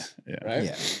sections, right?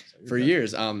 Yeah. For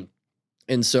years.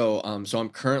 And so I'm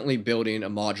currently building a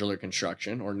modular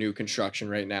construction or new construction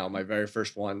right now. My very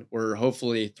first one. We're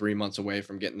hopefully 3 months away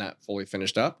from getting that fully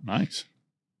finished up. Nice.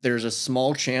 There's a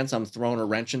small chance I'm throwing a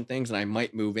wrench in things and I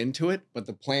might move into it. But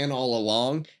the plan all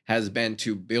along has been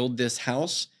to build this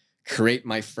house, create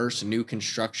my first new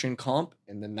construction comp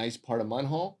in the nice part of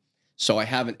Munhall. So I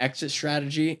have an exit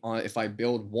strategy on if I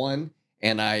build one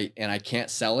and I can't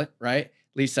sell it, right?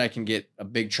 At least I can get a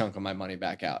big chunk of my money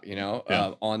back out,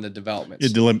 on the development.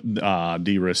 It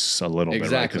de-risks a little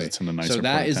bit, right? Because it's in the nicer So part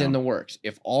that of is in town. the works.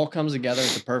 If all comes together,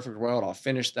 it's a perfect world. I'll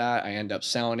finish that. I end up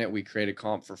selling it. We create a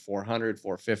comp for 400,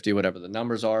 450, whatever the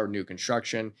numbers are, new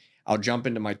construction. I'll jump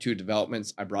into my 2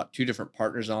 developments. I brought 2 different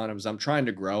partners on as I'm trying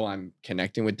to grow. I'm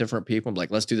connecting with different people. I'm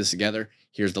like, let's do this together.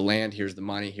 Here's the land. Here's the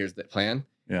money. Here's the plan.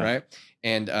 Yeah. Right.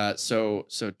 And so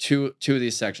two of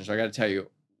these sections. So I got to tell you,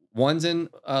 one's in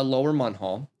Lower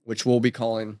Munhall, which we'll be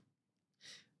calling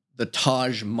the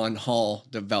Taj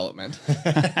Munhall development.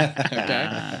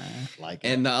 Okay. Like it.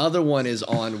 And the other one is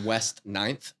on West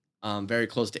 9th, very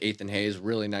close to 8th and Hayes.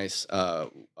 Really nice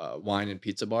wine and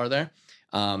pizza bar there,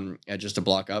 just a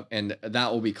block up. And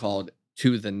that will be called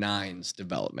To the Nines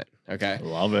development. Okay.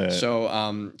 Love it. So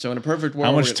in a perfect world.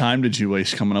 How much time did you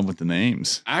waste coming up with the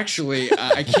names? Actually,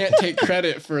 I can't take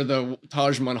credit for the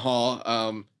Taj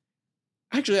Mahal.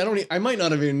 Actually, I might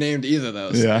not have even named either of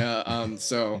those. Yeah.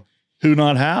 So Who,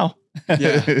 not how?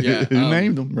 Yeah. Who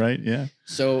named them? Right. Yeah.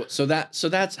 So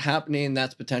that's happening.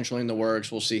 That's potentially in the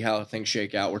works. We'll see how things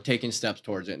shake out. We're taking steps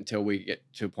towards it until we get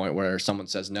to a point where someone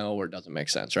says no or it doesn't make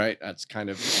sense. Right. That's kind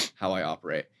of how I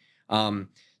operate.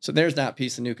 So there's that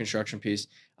piece, the new construction piece.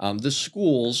 The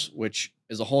schools, which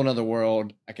is a whole nother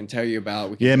world I can tell you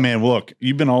about. Yeah, man. Look,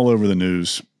 you've been all over the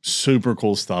news. Super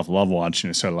cool stuff. Love watching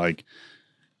it. So like,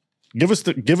 give us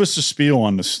the spiel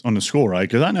on the school, right?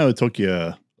 Because I know it took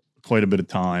you quite a bit of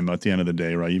time at the end of the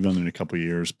day, right? You've been in a couple of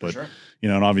years, but Sure.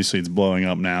 And obviously it's blowing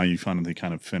up now. You finally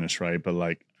kind of finished, right? But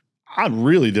like, I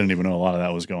really didn't even know a lot of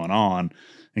that was going on,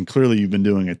 and clearly you've been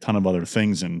doing a ton of other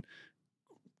things and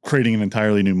creating an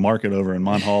entirely new market over in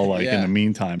Munhall, like in the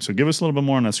meantime. So give us a little bit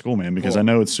more on that school, man, because I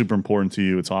know it's super important to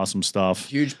you. It's awesome stuff.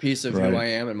 Huge piece of who I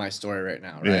am and my story right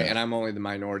now, right? Yeah. And I'm only the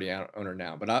minority owner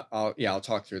now, but I'll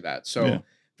talk through that. So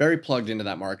very plugged into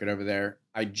that market over there.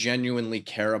 I genuinely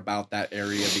care about that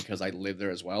area because I live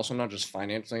there as well. So I'm not just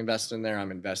financially invested in there. I'm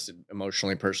invested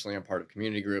emotionally, personally. I'm part of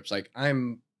community groups. Like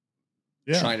I'm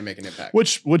trying to make an impact.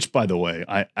 Which, by the way,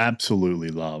 I absolutely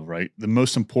love, right? The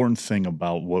most important thing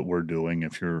about what we're doing,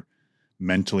 if you're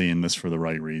mentally in this for the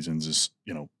right reasons, is,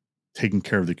 taking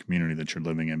care of the community that you're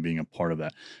living in, being a part of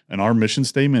that. And our mission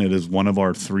statement, it is one of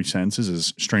our 3 senses,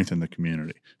 is strengthen the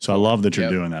community. So I love that you're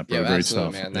doing that, bro. Yeah, Great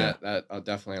stuff. Man. That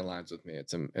definitely aligns with me.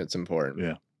 It's important.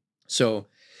 Yeah. So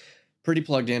pretty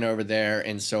plugged in over there.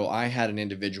 And so I had an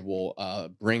individual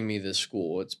bring me this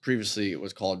school. It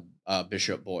was called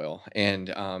Bishop Boyle.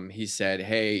 And he said,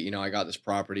 hey, I got this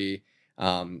property.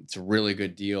 It's a really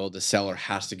good deal. The seller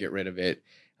has to get rid of it.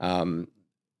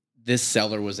 This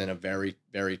seller was in a very,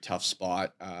 very tough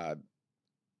spot.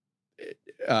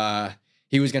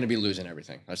 he was going to be losing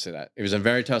everything. Let's say that. It was a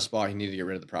very tough spot. He needed to get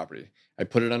rid of the property. I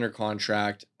put it under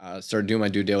contract, started doing my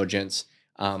due diligence.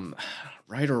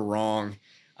 Right or wrong,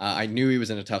 I knew he was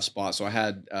in a tough spot. So I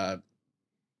had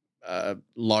a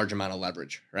large amount of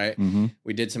leverage, right? Mm-hmm.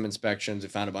 We did some inspections. We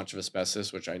found a bunch of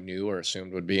asbestos, which I knew or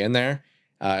assumed would be in there.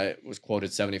 It was quoted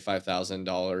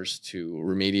 $75,000 to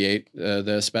remediate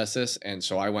the asbestos. And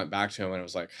so I went back to him and I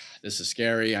was like, this is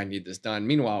scary. I need this done.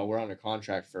 Meanwhile, we're under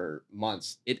contract for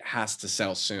months. It has to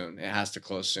sell soon. It has to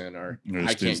close soon, or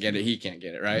I can't get it. He can't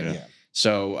get it. Right. Yeah.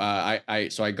 So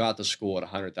I got the school at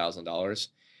 $100,000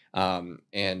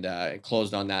 and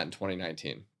closed on that in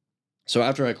 2019. So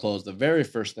after I closed, the very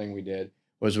first thing we did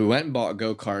was we went and bought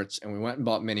go-karts and we went and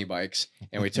bought mini bikes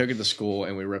and we took it to school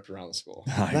and we ripped around the school.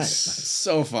 Nice.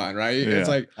 So fun, right? Yeah. It's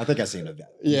like, I think I've seen it.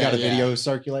 Yeah, Got a yeah. video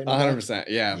circulating. on that? 100%.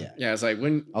 Yeah. Yeah. Yeah. It's like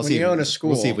when see you if- own a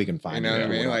school, We'll see if we can find you know it. what I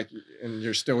mean? Yeah. Like, and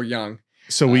you're still young.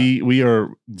 So we are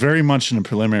very much in the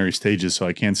preliminary stages, so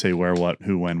I can't say where, what,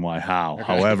 who, when, why, how. Okay.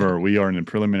 However, we are in the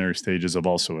preliminary stages of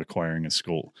also acquiring a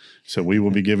school. So we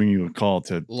will be giving you a call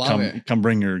to Love it. come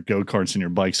bring your go-karts and your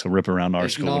bikes to rip around our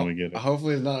It's school not- when we get it.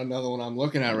 Hopefully it's not another one I'm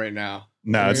looking at right now.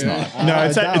 No, it's Yeah. not. No, I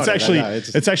it's doubt it's it. I actually doubt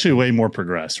it. it's actually way more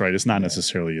progressed, right? It's not Yeah.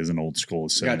 necessarily as an old school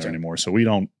as sitting Gotcha. there anymore. So we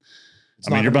don't. It's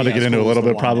I mean, not you're about to gonna be get as into a cool little as the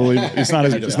bit. one. Probably it's not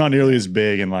as it's Yeah. not nearly as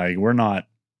big, and like we're not.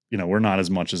 We're not as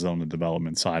much as on the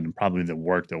development side, and probably the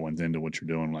work that went into what you're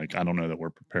doing. Like, I don't know that we're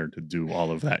prepared to do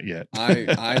all of that yet.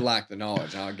 I lack the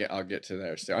knowledge. I'll get to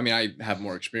there still. I mean, I have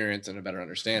more experience and a better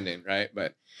understanding, right?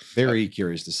 But Very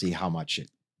curious to see how much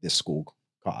this school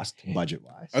cost budget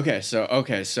wise. okay, so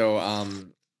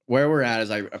where we're at is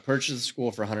I purchased the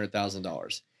school for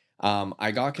 $100,000.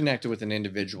 I got connected with an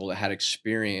individual that had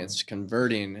experience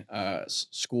converting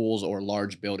schools or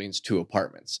large buildings to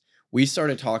apartments. We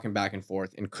started talking back and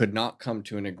forth and could not come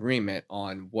to an agreement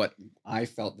on what I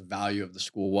felt the value of the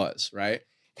school was, right?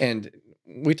 And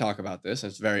we talk about this.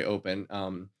 It's very open.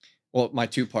 Well, my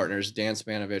two partners, Dan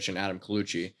Spanovich and Adam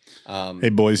Colucci. Hey,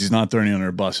 boys, he's not throwing you under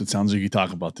a bus. It sounds like you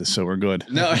talk about this, so we're good.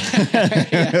 No,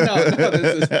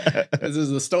 this is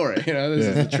the story. You know, this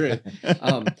is the truth.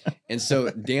 And so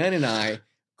Dan and I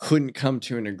couldn't come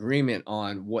to an agreement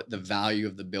on what the value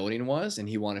of the building was, and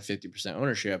he wanted 50%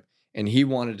 ownership, and he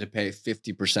wanted to pay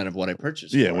 50% of what I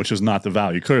purchased. Yeah, for. which is not the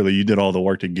value. Clearly, you did all the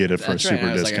work to get it for That's a right. super And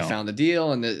I was discount. like, I found the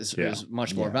deal, and this Yeah. was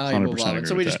much more Yeah, valuable. 100% Blah, blah. agree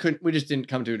So we with just that. couldn't. We just didn't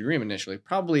come to an agreement initially.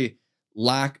 Probably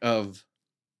lack of.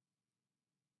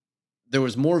 There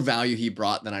was more value he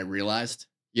brought than I realized,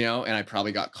 you know, and I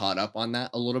probably got caught up on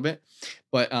that a little bit.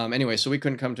 But anyway, so we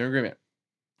couldn't come to an agreement.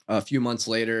 A few months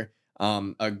later,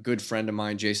 a good friend of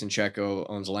mine, Jason Checo,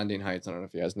 owns Lending Heights. I don't know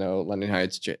if you guys know Lending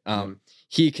Heights.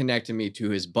 He connected me to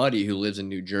his buddy who lives in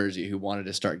New Jersey, who wanted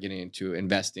to start getting into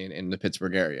investing in the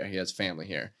Pittsburgh area. He has family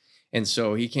here. And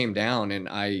so he came down and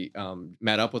I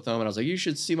met up with him and I was like, you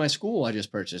should see my school I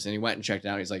just purchased. And he went and checked it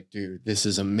out. He's like, dude, this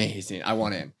is amazing. I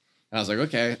want in. And I was like,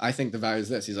 okay, I think the value is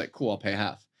this. He's like, cool, I'll pay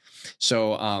half.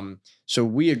 So so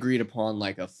we agreed upon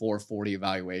like a 440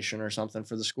 evaluation or something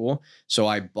for the school. So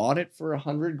I bought it for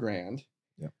 $100,000.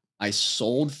 Yep. I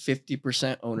sold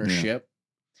 50% ownership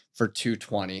for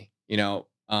 220, you know.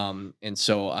 And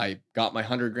so I got my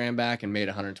 $100,000 back and made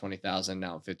 120,000.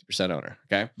 Now I'm 50% owner.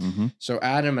 Okay. Mm-hmm. So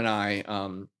Adam and I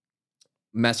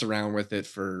mess around with it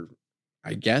for,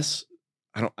 I guess,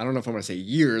 I don't know if I'm going to say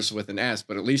years with an S,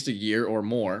 but at least a year or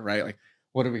more, right? Like,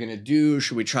 what are we going to do?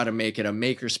 Should we try to make it a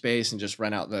maker space and just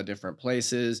rent out the different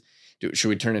places? Should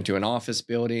we turn it into an office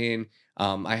building?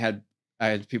 I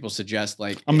had people suggest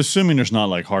like, I'm assuming there's not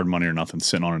like hard money or nothing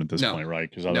sitting on it at this No. point, right?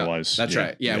 Because No, otherwise, that's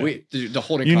right. Yeah, the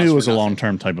holding you costs knew it were was a nothing. long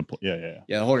term type of. Yeah.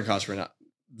 Yeah, the holding costs were not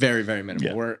very, very minimal.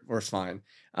 Yeah. We're fine.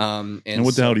 And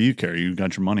what the hell do you care? You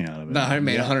got your money out of it. No, I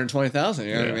made Yeah. 120,000.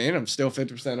 You know what I Yeah. mean? I'm still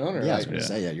 50% owner. Yeah, I Like, was gonna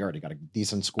say, yeah, you already got a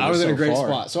decent school. I was in so a great far.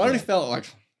 spot. So I already Yeah. felt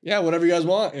like, yeah, whatever you guys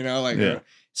want, you know, like, Yeah.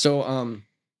 so, a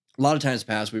lot of times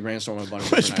passed, we brainstormed a bunch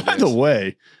of Which, different by ideas. the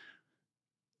way,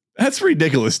 that's a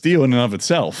ridiculous deal in and of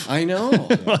itself. I know.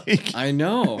 like, I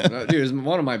know. Dude, it's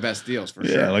one of my best deals for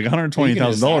yeah, sure. like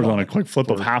 $120,000 on a it quick flip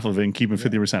of for- half of it and keeping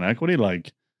 50% equity.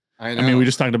 Like, I know. I mean, we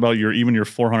just talked about your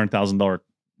 $400,000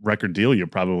 record deal. You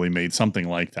probably made something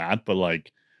like that, but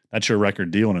like that's your record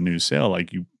deal in a new sale.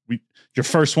 Like your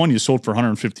first one you sold for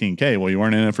 $115K. Well, you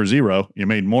weren't in it for zero. You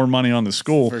made more money on the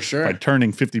school for sure. by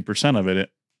turning 50% of it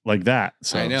like that.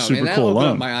 So I know. super Man, that cool opened up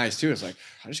loan. my eyes too. It's like,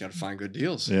 I just got to find good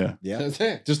deals. Yeah. Yeah, That's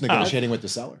it. just negotiating with the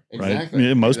seller. Right. Exactly.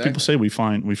 Yeah, most people Exactly.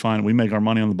 say we make our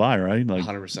money on the buy, right? Like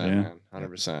 100%, yeah.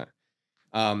 man.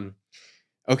 100%.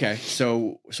 Okay.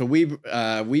 So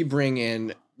we bring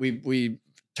in, we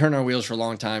turn our wheels for a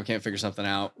long time, can't figure something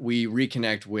out. We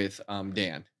reconnect with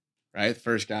Dan, right? The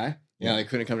first guy. You know, they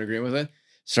couldn't come to agreement with it.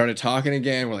 Started talking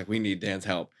again. We're like, we need Dan's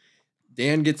help.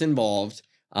 Dan gets involved,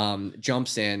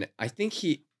 jumps in. I think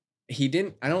he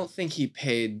didn't. I don't think he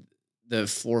paid the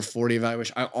 440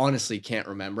 evaluation. I honestly can't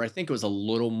remember. I think it was a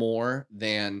little more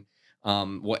than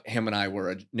what him and I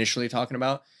were initially talking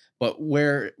about. But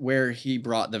where he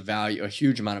brought the value, a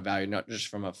huge amount of value, not just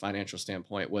from a financial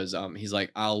standpoint, was he's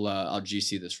like, I'll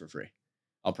GC this for free.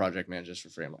 I'll project manage this for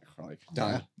free. I'm like,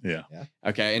 done. Yeah.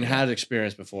 Okay. And had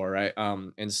experience before, right?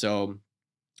 And so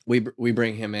we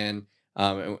bring him in,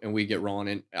 and we get rolling.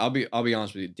 And I'll be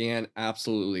honest with you, Dan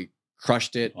absolutely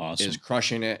crushed it. Awesome. Is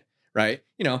crushing it, right?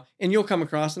 You know, and you'll come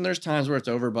across, and there's times where it's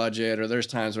over budget, or there's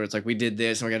times where it's like we did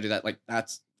this and we got to do that. Like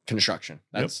that's construction.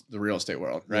 That's the real estate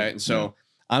world, right? And so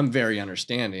I'm very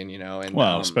understanding, you know, and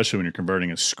especially when you're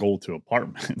converting a school to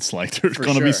apartments, like there's For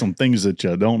going to be sure. some things that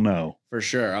you don't know. for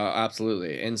sure,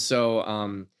 absolutely. And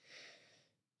so,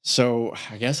 so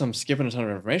I guess I'm skipping a ton of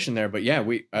information there, but yeah,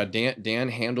 we Dan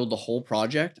handled the whole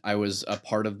project. I was a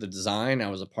part of the design. I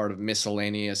was a part of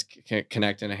miscellaneous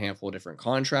connecting a handful of different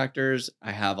contractors.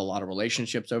 I have a lot of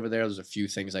relationships over there. There's a few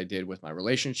things I did with my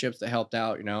relationships that helped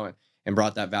out, you know, and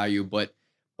brought that value. But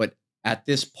at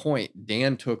this point,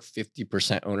 Dan took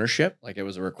 50% ownership, like it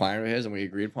was a requirement of his, and we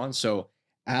agreed upon. So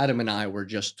Adam and I were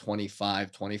just 25.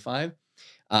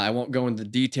 I won't go into the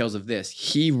details of this.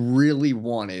 He really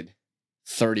wanted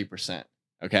 30%.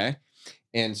 Okay.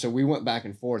 And so we went back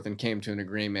and forth and came to an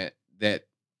agreement that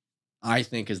I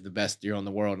think is the best deal in the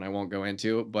world. And I won't go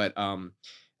into it, but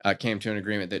came to an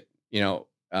agreement that, you know,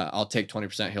 I'll take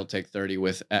 20%, he'll take 30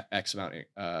 with X amount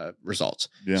of results.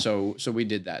 Yeah. So we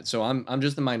did that. So I'm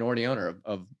just the minority owner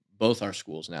of both our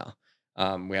schools now.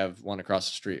 We have one across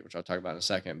the street, which I'll talk about in a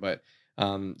second. But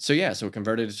so we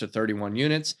converted it to 31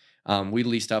 units. We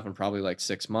leased up in probably like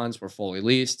 6 months. We're fully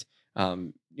leased.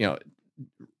 You know,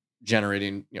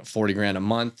 generating 40 grand a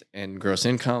month in gross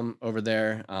income over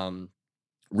there.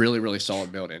 Really, really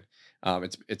solid building.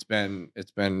 It's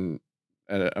been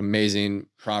an amazing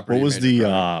property. What was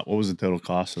the total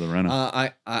cost of the reno?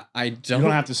 I you don't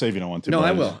don't have to say if you don't want to. No,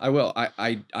 but I will.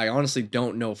 I honestly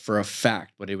don't know for a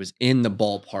fact, but it was in the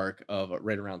ballpark of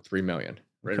right around 3 million.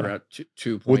 Right Okay. around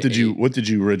 2.8. What did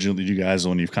you originally, did you guys,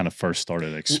 when you kind of first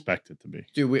started, expect it to be?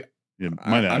 Dude, You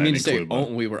might not I have mean any to say clue,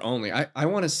 but- we were only. I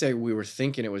want to say we were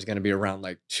thinking it was going to be around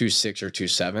like 2.6 or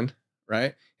 2.7,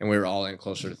 right? And we were all in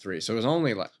closer to 3. So it was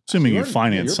only like assuming you you're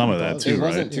finance some of that close. too, it right?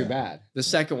 wasn't too Yeah. bad. The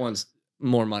second one's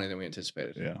more money than we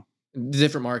anticipated. Yeah.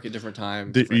 Different market, different time.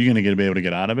 Are different- you going to be able to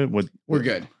get out of it? We're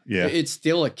good. Yeah. It's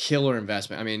still a killer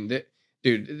investment. I mean,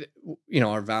 dude, you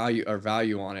know, our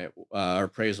value on it, our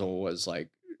appraisal was like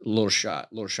a little shy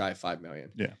of 5 million.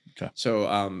 Yeah. Okay. So,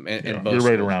 Yeah. and both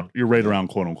You're right around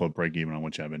quote unquote break even on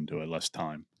what you have into it, less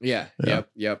time. Yeah. Yeah.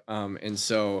 Yep. And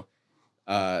so,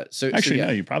 Actually, yeah.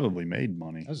 no, you probably made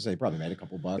money. I was gonna say probably made a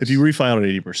couple bucks. If you refiled at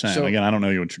 80%, So- again, I don't know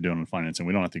what you're doing in financing.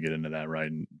 We don't have to get into that, right?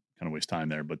 And kind of waste time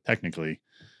there. But technically,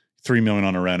 3 million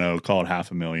on a reno, call it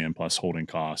 $500,000 plus holding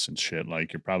costs and shit.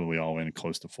 Like you're probably all in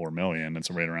close to 4 million.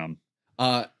 That's right around.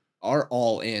 Our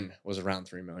all in was around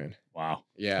 3 million. Wow.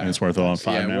 Yeah. And it's worth all in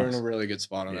 5 now. We're in a really good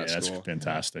spot on Yeah, that that's school.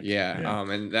 fantastic. Yeah.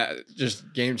 And that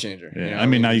just game changer. Yeah. You know? I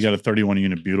mean, now you got a 31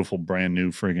 unit, beautiful, brand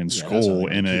new friggin' that's school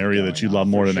what in an keep area going that you up, love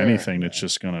more for than sure. anything. That's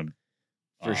just gonna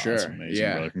For That's sure. amazing,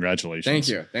 Yeah. brother. Congratulations.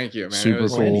 Thank you, man. Super It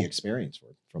was, Well, and the cool. experience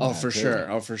from Oh, that, for too.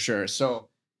 sure. Oh, for sure. So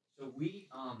we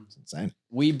It's insane.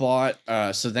 we bought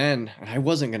so then I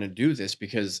wasn't going to do this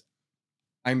because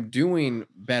I'm doing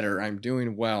better. I'm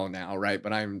doing well now, right?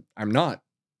 But I'm not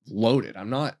loaded. I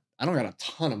don't got a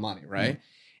ton of money, right?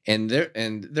 And they're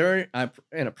in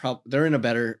a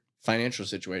better financial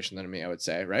situation than me, I would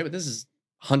say, right? But this is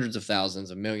hundreds of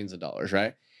thousands of millions of dollars,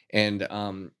 right? And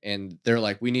they're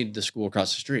like, we need the school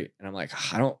across the street, and I'm like,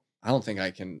 I don't think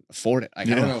I can afford it. Like,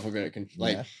 I don't know if we're gonna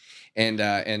like,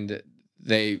 Yeah. and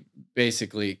they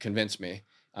basically convinced me,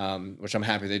 which I'm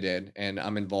happy they did, and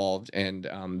I'm involved, and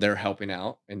they're helping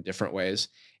out in different ways,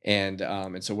 and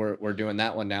so we're doing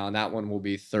that one now, and that one will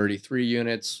be 33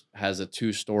 units, has a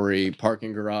 2-story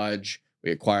parking garage.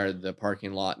 We acquired the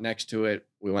parking lot next to it.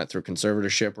 We went through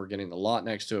conservatorship. We're getting the lot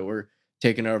next to it. We're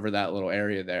taking over that little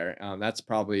area there. That's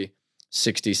probably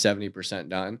 60-70%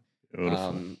 done.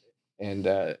 Beautiful. And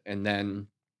then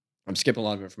I'm skipping a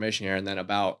lot of information here. And then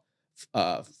about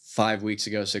 6 weeks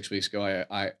ago,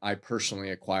 I personally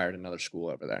acquired another school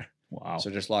over there. Wow. So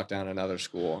just locked down another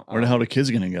school. Where the hell are the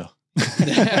kids gonna go?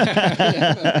 Dude,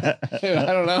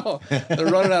 I don't know. They're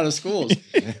running out of schools.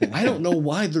 I don't know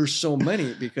why there's so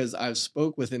many, because I've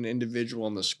spoke with an individual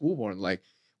on the school board, like,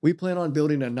 we plan on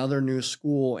building another new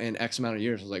school in X amount of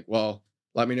years. I was like, well,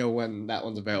 let me know when that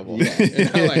one's available.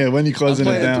 Yeah. When you I'm closing it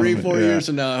playing down. 3-4 Yeah. years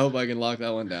from now. I hope I can lock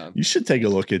that one down. You should take a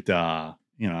look at, I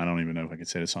don't even know if I can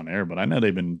say this on air, but I know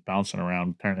they've been bouncing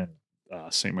around turning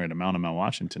St. Mary to Mount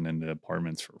Washington into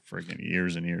apartments for friggin'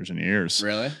 years and years and years.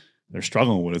 Really? They're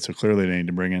struggling with it, so clearly they need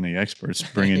to bring in the experts,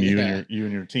 bring in Yeah. you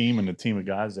and your team, and the team of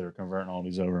guys that are converting all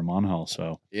these over in Monhall.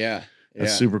 So Yeah.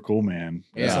 that's super cool, man.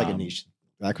 It's like a Um, niche.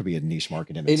 That could be a niche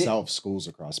market in It is. itself. Schools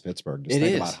across Pittsburgh. Just It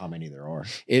think is. about how many there are.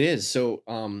 It is. So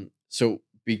so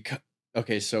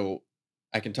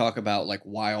I can talk about like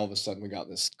why all of a sudden we got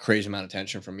this crazy amount of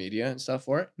attention from media and stuff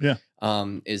for it. Yeah.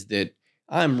 Is that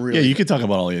I'm really Yeah, you could talk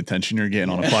about all the attention you're getting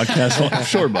on a podcast.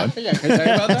 Sure, bud. Yeah, can I tell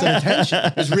you about It's an that?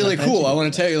 attention. It's really Attention. cool. I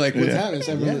want to tell you like what's Yeah. happening. It's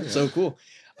Yeah. so cool.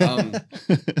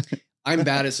 I'm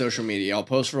bad at social media. I'll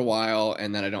post for a while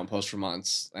and then I don't post for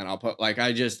months. And I'll put like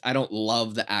I don't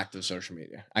love the act of social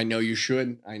media. I know you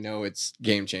should. I know it's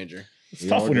game changer. It's We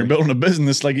tough all when you're agree. building a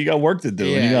business. Like you got work to do,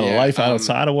 and you Yeah, got a yeah. life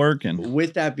outside of work. And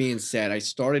With that being said, I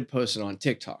started posting on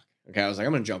TikTok. Okay. I was like,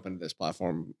 I'm gonna jump into this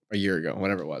platform a year ago,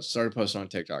 whatever it was. Started posting on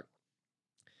TikTok.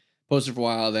 Posted for a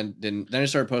while, then I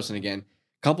started posting again.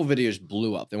 A couple videos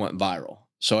blew up. They went viral.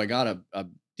 So I got a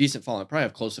decent following. I probably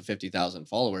have close to 50,000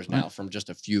 followers now from just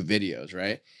a few videos,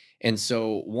 right? And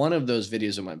so one of those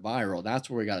videos that went viral, that's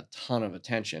where we got a ton of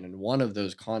attention. And one of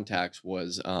those contacts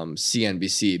was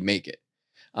CNBC Make It.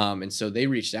 And so they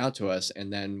reached out to us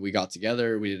and then we got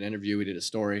together, we did an interview, we did a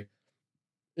story.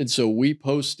 And so we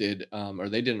posted, or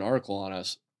they did an article on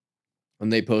us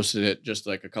and they posted it just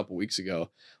like a couple weeks ago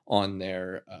on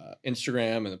their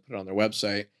Instagram and then put it on their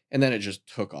website. And then it just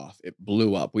took off. It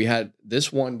blew up. We had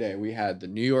this one day, we had the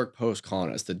New York Post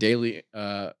calling us, the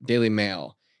Daily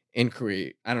Mail,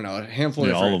 Inquiry, I don't know, a handful of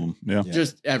yeah, all different, of them. Yeah. Yeah.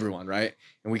 just everyone, right?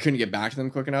 And we couldn't get back to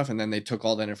them quick enough. And then they took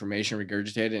all that information,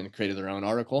 regurgitated it, and created their own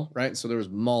article, right? So there was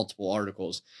multiple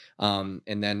articles. And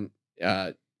then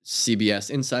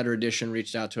CBS Insider Edition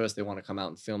reached out to us. They want to come out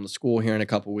and film the school here in a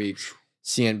couple weeks.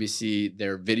 CNBC,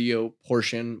 their video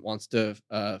portion wants to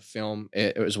film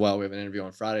it as well. We have an interview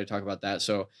on Friday to talk about that.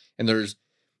 So, and there's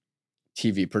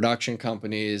TV production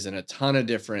companies and a ton of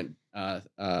different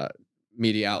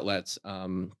media outlets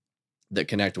that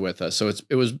connect with us. So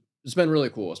it's been really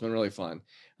cool. It's been really fun.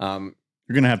 You're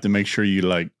gonna have to make sure you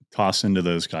like toss into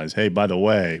those guys. Hey, by the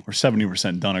way, we're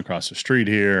 70% done across the street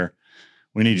here.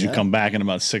 We need you to Yeah. come back in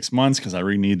about 6 months because I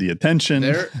really need the attention.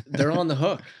 They're on the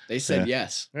hook. They said Yeah.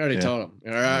 yes. We already Yeah. told them.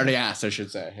 Or I already asked, I should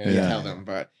say. I didn't Yeah. tell them,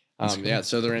 but That's cool. yeah.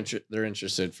 So they're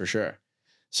interested for sure.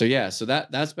 So yeah. So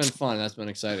that's been fun. That's been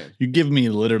exciting. You give me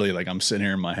literally like I'm sitting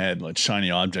here in my head like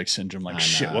shiny object syndrome. Like I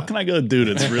shit, know. what can I go do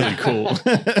that's really cool?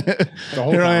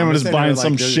 whole Here I time am I'm just sitting buying there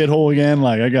some like, dude. shithole again.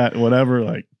 Like I got whatever.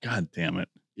 Like god damn it.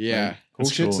 Yeah, Cool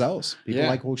That's shit cool. sells. People Yeah.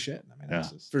 like cool shit. I mean, Yeah.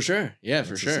 that's just, for sure. Yeah, for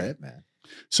that's just sure. it, man.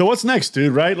 So what's next,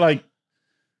 dude? Right? Like,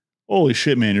 holy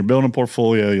shit, man! You're building a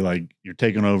portfolio. You're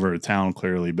taking over a town.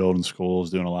 Clearly, building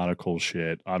schools, doing a lot of cool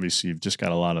shit. Obviously, you've just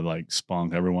got a lot of like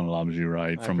spunk. Everyone loves you,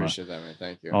 right? I appreciate that, man.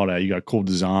 Thank you. all that. You got cool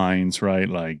designs, right?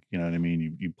 Like, you know what I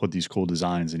mean? You put these cool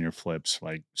designs in your flips.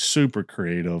 Like, super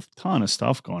creative. Ton of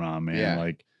stuff going on, man. Yeah.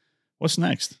 Like, what's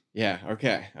next? Yeah.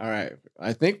 Okay. All right.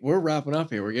 I think we're wrapping up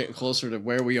here. We're getting closer to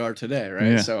where we are today,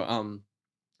 right? Yeah.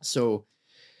 So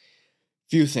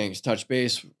few things. Touch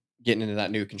base. Getting into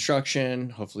that new construction.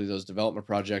 Hopefully those development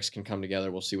projects can come together.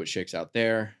 We'll see what shakes out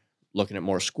there. Looking at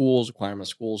more schools, acquiring more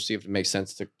schools, see if it makes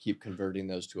sense to keep converting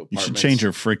those to You apartments. should change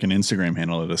your freaking Instagram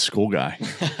handle to school guy.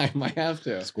 I might have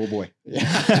to. Schoolboy.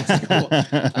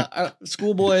 Yeah,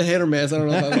 schoolboy hit or miss. I don't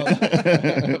know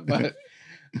if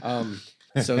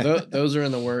but so those are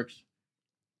in the works.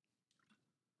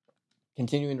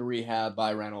 Continuing to rehab,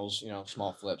 buy rentals,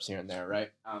 small flips here and there,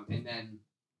 right?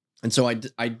 And so I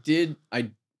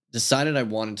decided I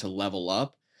wanted to level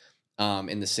up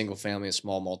in the single family and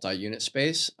small multi-unit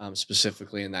space,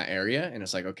 specifically in that area. And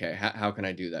it's like, okay, how can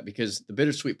I do that? Because the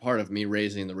bittersweet part of me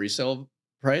raising the resale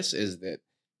price is that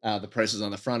the prices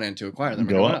on the front end to acquire them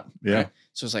are Go going up. Yeah. right?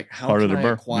 So it's like, how Part of can the I burr,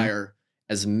 yeah. acquire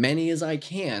as many as I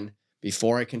can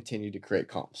before I continue to create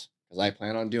comps? Because I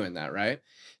plan on doing that, right?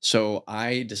 So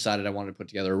I decided I wanted to put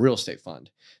together a real estate fund.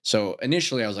 So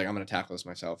initially I was like, I'm going to tackle this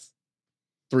myself.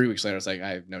 3 weeks later, it's like, I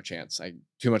have no chance.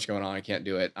 Too much going on. I can't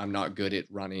do it. I'm not good at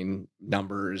running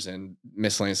numbers and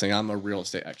miscellaneous thing. I'm a real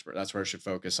estate expert. That's where I should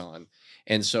focus on.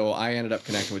 And so I ended up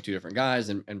connecting with 2 different guys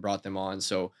and brought them on.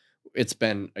 So it's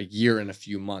been a year and a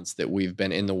few months that we've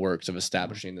been in the works of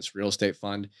establishing this real estate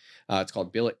fund. It's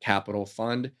called Billet Capital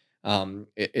Fund.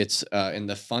 It's in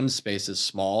the fund space is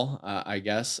small, I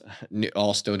guess,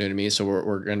 all still new to me. So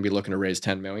we're going to be looking to raise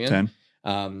 10 million.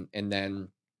 10.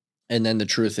 And then the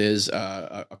truth is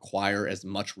acquire as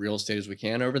much real estate as we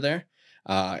can over there.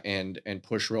 and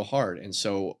push real hard. And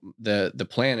so the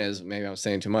plan is, maybe I'm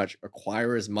saying too much,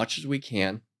 acquire as much as we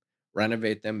can,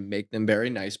 renovate them, make them very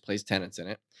nice, place tenants in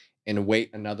it, and wait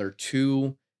another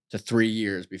 2 to 3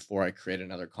 years before I create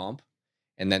another comp,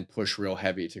 and then push real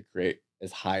heavy to create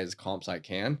as high as comps I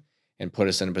can and put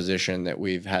us in a position that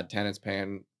we've had tenants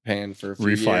paying for a few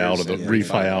Refi out years of the and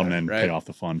refi out and that, then right? pay off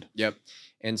the fund. Yep.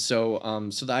 And so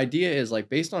the idea is like,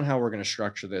 based on how we're going to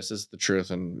structure this is the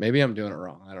truth. And maybe I'm doing it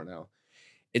wrong. I don't know.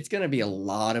 It's going to be a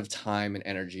lot of time and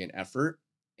energy and effort.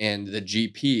 And the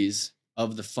GPs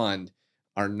of the fund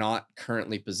are not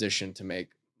currently positioned to make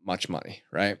much money.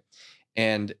 Right.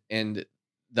 And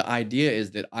the idea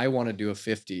is that I want to do a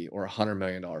 50 or $100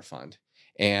 million fund.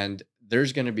 And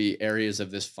there's going to be areas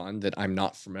of this fund that I'm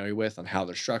not familiar with on how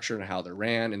they're structured and how they're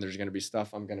ran. And there's going to be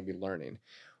stuff I'm going to be learning.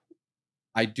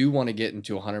 I do want to get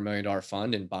into $100 million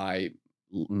fund and buy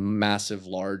massive,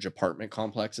 large apartment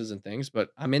complexes and things, but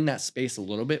I'm in that space a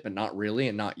little bit, but not really,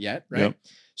 and not yet. Right. Yep.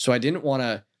 So I didn't want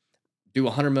to do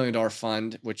 $100 million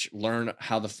fund, which learn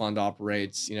how the fund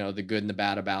operates, the good and the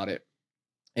bad about it,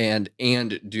 and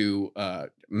do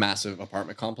massive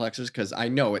apartment complexes, because I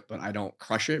know it, but I don't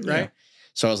crush it. Yeah. Right.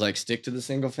 So I was like, stick to the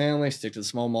single family, stick to the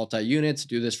small multi-units,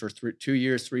 do this for 2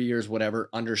 years, 3 years, whatever,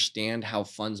 understand how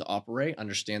funds operate,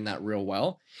 understand that real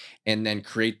well, and then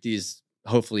create these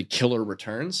hopefully killer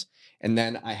returns. And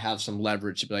then I have some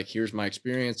leverage to be like, here's my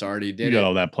experience, I already You did got it.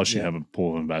 all that. Plus, you Yeah. have a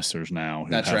pool of investors now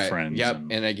who That's have right. friends. Yep.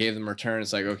 And I gave them return.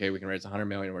 It's like, okay, we can raise 100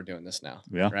 million. We're doing this now.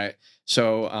 Yeah. Right.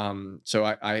 So, so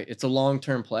I it's a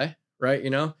long-term play, right?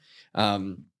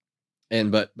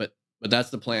 But that's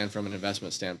the plan from an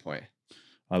investment standpoint.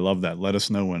 I love that. Let us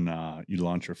know when you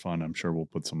launch your fund. I'm sure we'll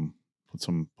put some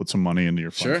money into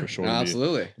your fund for sure. No,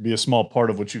 absolutely. Be a small part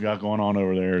of what you got going on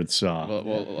over there. It's We'll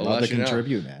Love let to you know.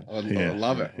 contribute, man. I Yeah.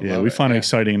 love it. yeah, we find it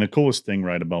exciting. And the coolest thing,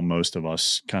 right, about most of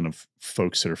us kind of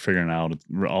folks that are figuring out,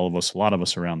 a lot of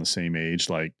us around the same age,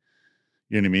 like,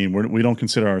 you know what I mean? We don't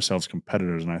consider ourselves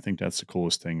competitors. And I think that's the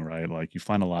coolest thing, right? Like, you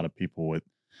find a lot of people with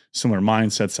similar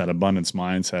mindsets, that abundance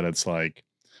mindset. It's like,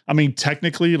 I mean,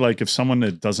 technically, like, if someone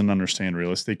that doesn't understand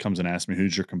real estate comes and asks me,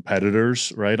 who's your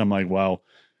competitors, right? I'm like, well,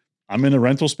 I'm in the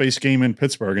rental space game in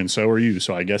Pittsburgh, and so are you.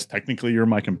 So I guess technically you're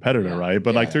my competitor, Yeah, right?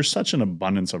 But like, yeah. there's such an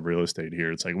abundance of real estate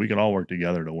here. It's like we can all work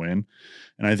together to win.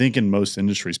 And I think in most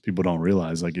industries, people don't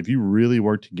realize, like, if you really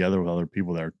work together with other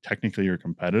people that are technically your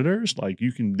competitors, like,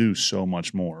 you can do so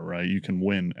much more, right? You can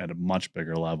win at a much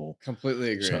bigger level.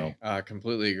 Completely agree. So-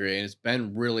 Completely agree. And it's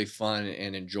been really fun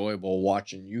and enjoyable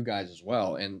watching you guys as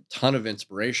well, and ton of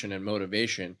inspiration and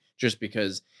motivation, just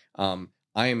because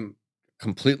I'm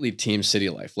completely team City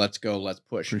Life. Let's go. Let's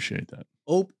push. Appreciate that.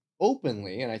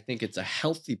 Openly, and I think it's a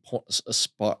healthy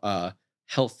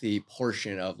healthy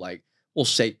portion of, like, we'll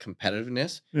say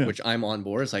competitiveness, Yeah. which I'm on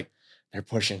board. It's like, they're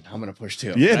pushing, I'm gonna push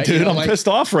too. Yeah, right? dude, I'm like, pissed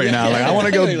off right yeah, now. Like, I want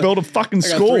to go exactly. build a fucking I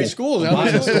got school. 3 schools. I'm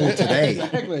buying a school Yeah, today.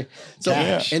 Exactly. So,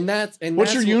 Cash. and that's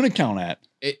What's your what- unit count at?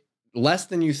 less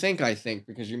than you think, I think,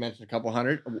 because you mentioned a couple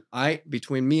hundred.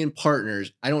 Between me and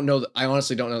partners, I don't know. I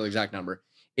honestly don't know the exact number.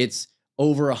 It's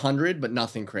over 100, but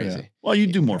nothing crazy. Yeah. Well, you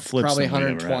do more flips. Probably than we ever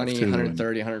have, 120, too, and-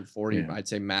 130, 140. Yeah. I'd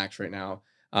say max right now.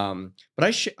 But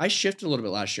I shifted a little bit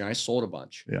last year. I sold a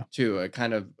bunch Yeah. too. I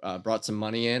kind of brought some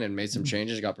money in and made some Mhm.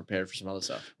 changes. Got prepared for some other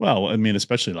stuff. Well, I mean,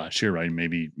 especially last year, right?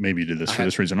 Maybe you did this for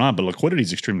this reason or not, but liquidity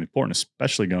is extremely important,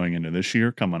 especially going into this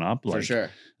year coming up. Like, For sure.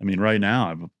 I mean, right now,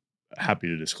 I'm happy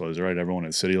to disclose it, right? Everyone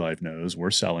at City Life knows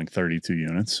we're selling 32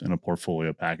 units in a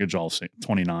portfolio package, all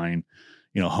 29,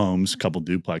 homes, a couple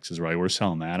duplexes, right? We're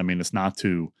selling that. I mean, it's not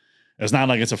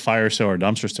like it's a fire sale or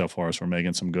dumpster sale for us. We're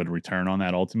making some good return on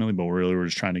that ultimately, but we're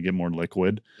just trying to get more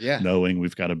liquid, Yeah. knowing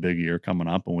we've got a big year coming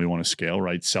up and we want to scale,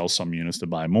 right? Sell some units to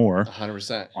buy more.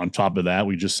 100%. On top of that,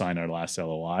 we just signed our last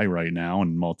LOI right now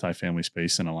in multifamily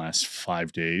space in the last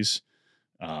 5 days.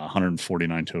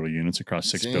 149 total units across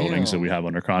 6 buildings that we have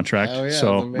under contract. Hell yeah, So,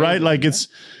 that's amazing. right, like That's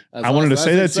I wanted to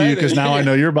say that awesome. to you because That's now I exciting.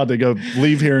 know you're about to go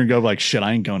leave here and go like, shit,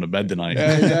 I ain't going to bed tonight.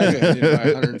 Yeah, exactly. You buy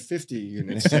 150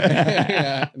 units.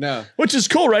 Yeah, no, Which is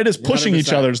cool, right? It's pushing each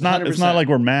 100%, other. It's not 100%. like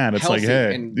we're mad. It's like, Healthy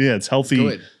hey, and yeah, it's healthy.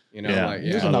 good. You know, Yeah. like,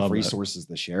 There's I enough love that. resources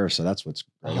to share, so that's what's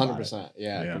great about it. 100%.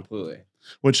 Yeah, Yeah. completely.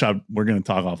 Which we're going to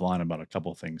talk offline about a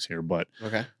couple of things here, but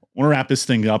Okay. I want to wrap this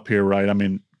thing up here, right? I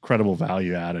mean, incredible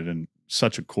value added and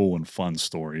such a cool and fun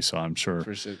story. So I'm sure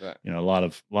Appreciate that. a lot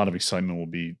of excitement will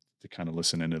be to kind of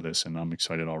listen into this, and I'm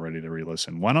excited already to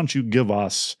re-listen. Why don't you give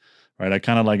us, right? I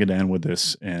kind of like it to end with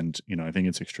this, and I think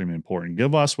it's extremely important.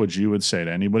 Give us what you would say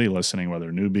to anybody listening,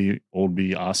 whether newbie, old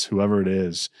bee, us, whoever it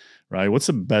is, right? What's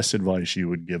the best advice you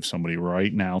would give somebody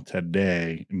right now,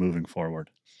 today, moving forward?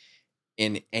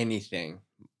 In anything,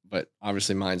 but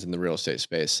obviously mine's in the real estate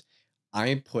space.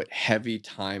 I put heavy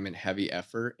time and heavy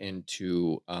effort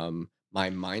into my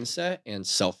mindset and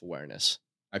self-awareness.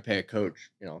 I pay a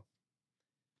coach,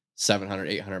 700,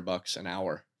 $800 an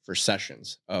hour for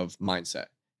sessions of mindset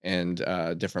and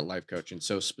different life coaching.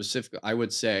 So specifically, I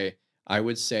would say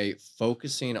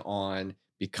focusing on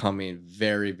becoming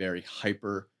very, very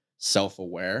hyper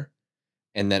self-aware,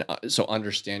 and then so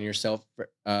understand yourself,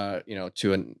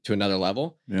 to another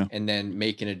level, Yeah. and then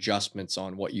making adjustments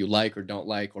on what you like or don't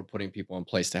like, or putting people in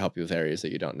place to help you with areas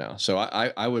that you don't know. So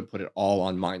I would put it all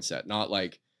on mindset, not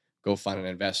like go find an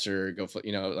investor, go for,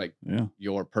 like Yeah.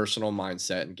 your personal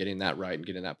mindset and getting that right and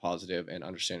getting that positive and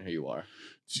understand who you are.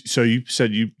 So you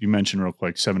said you mentioned real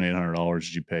quick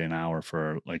 $700-800 you pay an hour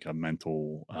for like a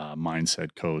mental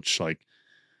mindset coach. Like,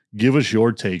 give us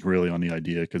your take really on the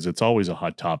idea, because it's always a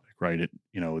hot topic, right?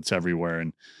 It's everywhere,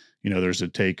 and there's a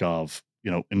take of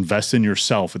invest in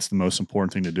yourself. It's the most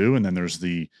important thing to do, and then there's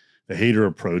the hater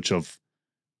approach of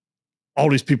all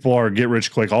these people are get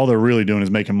rich quick. All they're really doing is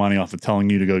making money off of telling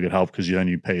you to go get help because then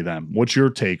you pay them. What's your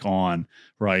take on,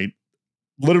 right?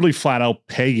 Literally flat out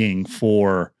paying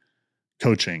for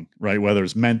coaching, right? Whether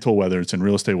it's mental, whether it's in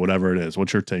real estate, whatever it is.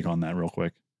 What's your take on that, real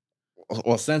quick?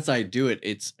 Well, since I do it,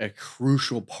 it's a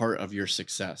crucial part of your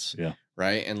success, Yeah.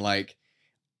 right? And like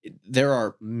there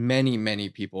are many, many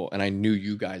people, and I knew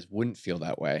you guys wouldn't feel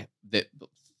that way, that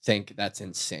think that's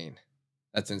insane.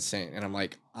 That's insane. And I'm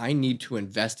like, I need to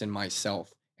invest in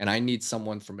myself, and I need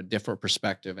someone from a different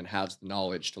perspective and has the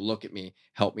knowledge to look at me,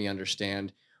 help me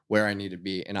understand where I need to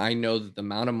be. And I know that the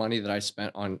amount of money that I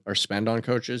spent on or spend on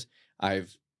coaches, I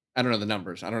don't know the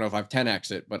numbers. I don't know if I've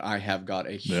 10x it, but I have got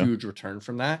a Yeah. huge return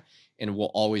from that, and it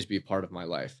will always be part of my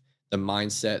life. The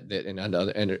mindset that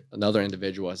another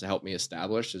individual has helped me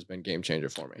establish has been game changer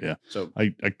for me. Yeah. So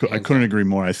I hands couldn't down. agree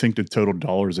more. I think the total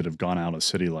dollars that have gone out of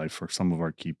City Life for some of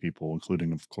our key people,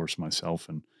 including of course myself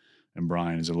and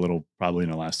Brian, is a little, probably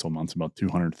in the last 12 months, about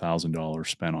 $200,000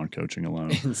 spent on coaching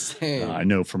alone. I Insane.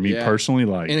 know for me Yeah. personally, In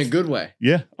like, a good way.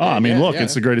 yeah. Oh, Yeah, I mean, yeah, look, yeah.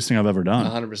 it's the greatest thing I've ever done.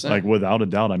 100%. Like, without a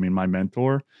doubt. I mean, my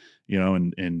mentor,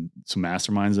 and some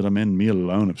masterminds that I'm in, me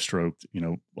alone have stroked,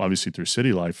 obviously through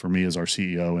City Life for me as our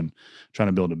CEO and trying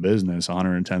to build a business,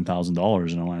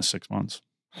 $110,000 in the last 6 months.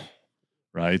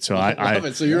 Right. So I love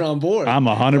it. So you're on board. I'm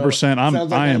 100%. Sounds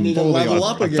like I need to fully level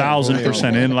on up board. again.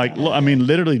 1,000% in. Like, I mean,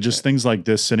 literally just Yeah. things like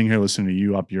this, sitting here listening to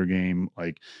you up your game.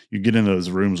 Like, you get into those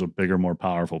rooms with bigger, more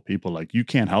powerful people. Like, you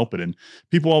can't help it. And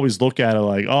people always look at it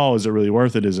like, oh, is it really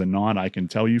worth it? Is it not? I can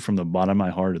tell you from the bottom of my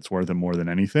heart, it's worth it more than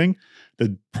anything.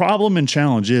 The problem and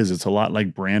challenge is it's a lot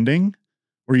like branding,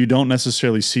 where you don't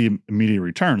necessarily see immediate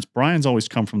returns. Brian's always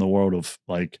come from the world of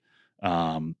like,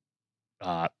 um,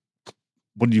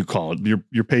 what do you call it?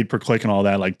 You're paid per click and all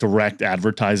that, like direct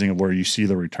advertising of where you see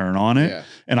the return on it. Yeah.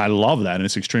 And I love that. And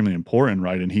it's extremely important,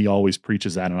 right? And he always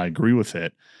preaches that, and I agree with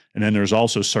it. And then there's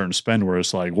also certain spend where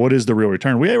it's like, what is the real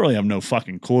return? We really have no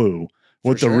fucking clue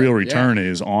what For the sure, real yeah. return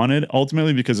is on it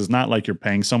ultimately, because it's not like you're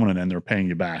paying someone and then they're paying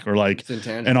you back. Or like It's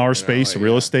intangible, in our you know, space, like,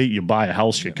 real yeah. estate, you buy a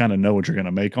house, you Yeah. kind of know what you're going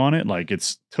to make on it. Like,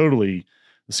 it's totally,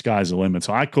 the sky's the limit.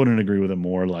 So I couldn't agree with it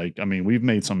more. Like, I mean, we've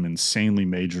made some insanely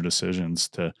major decisions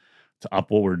to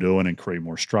up what we're doing and create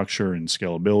more structure and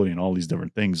scalability and all these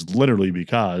different things, literally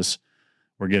because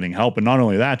we're getting help. And not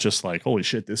only that, just like, holy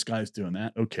shit, this guy's doing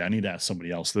that. Okay, I need to ask somebody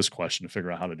else this question to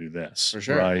figure out how to do this. For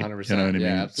sure. Right. 100%. You know what I mean?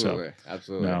 Yeah, absolutely. So,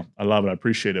 Absolutely. no, I love it. I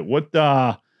appreciate it. What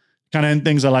kind of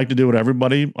things I like to do with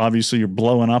everybody? Obviously, you're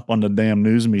blowing up on the damn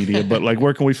news media, but like,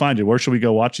 where can we find you? Where should we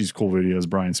go watch these cool videos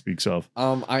Brian speaks of?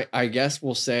 I guess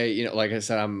we'll say, like I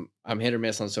said, I'm hit or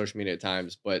miss on social media at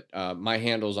times, but my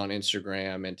handles on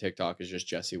Instagram and TikTok is just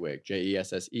Jesse Wig,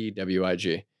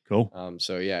 JESSEWIG. Cool.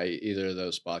 So yeah, either of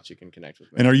those spots you can connect with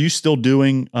me. And are you still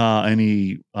doing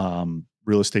any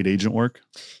real estate agent work?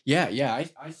 Yeah.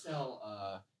 I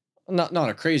sell not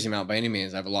a crazy amount by any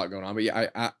means. I have a lot going on, but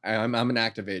yeah, I'm an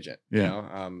active agent.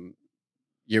 Yeah.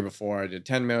 Year before I did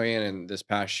 10 million, and this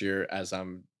past year, as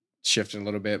I'm shifting a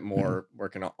little bit more,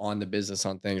 working on the business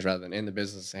on things rather than in the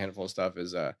business, a handful of stuff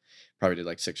is probably did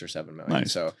like 6 or 7 million.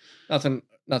 Nice. So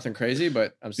nothing crazy,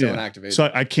 but I'm still an active agent.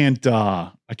 So I can't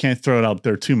throw it out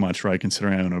there too much, right?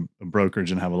 Considering I own a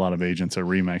brokerage and have a lot of agents at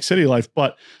Remax City Life,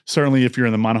 but certainly if you're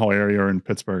in the Mount Hall area or in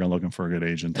Pittsburgh and looking for a good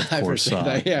agent, of I course,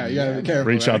 appreciate that. Yeah, you gotta be careful.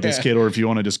 reach out to this Yeah. kid, or if you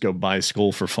want to just go buy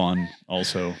school for fun,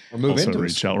 also Or move into a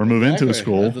reach school. out or move into a Exactly.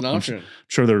 school. That's an I'm option.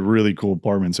 sure there are really cool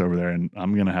apartments over there, and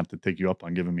I'm gonna have to take you up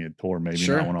on giving me a tour. Maybe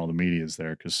Sure. not when all the media is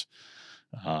there, because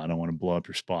I don't want to blow up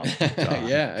your spot. But,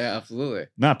 Yeah, absolutely.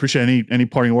 No, I appreciate any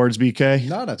parting words, BK.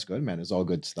 No, that's good, man. It's all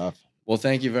good stuff. Well,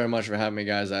 thank you very much for having me,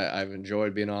 guys. I've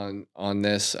enjoyed being on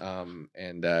this. And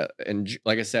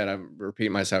like I said, I'm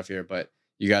repeating myself here, but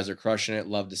You guys are crushing it.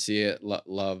 Love to see it.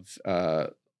 Love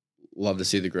to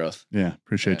see the growth. Yeah.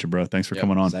 Appreciate Yeah. you, bro. Thanks for Yep.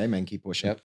 coming on. Same, man. Keep pushing. Yep.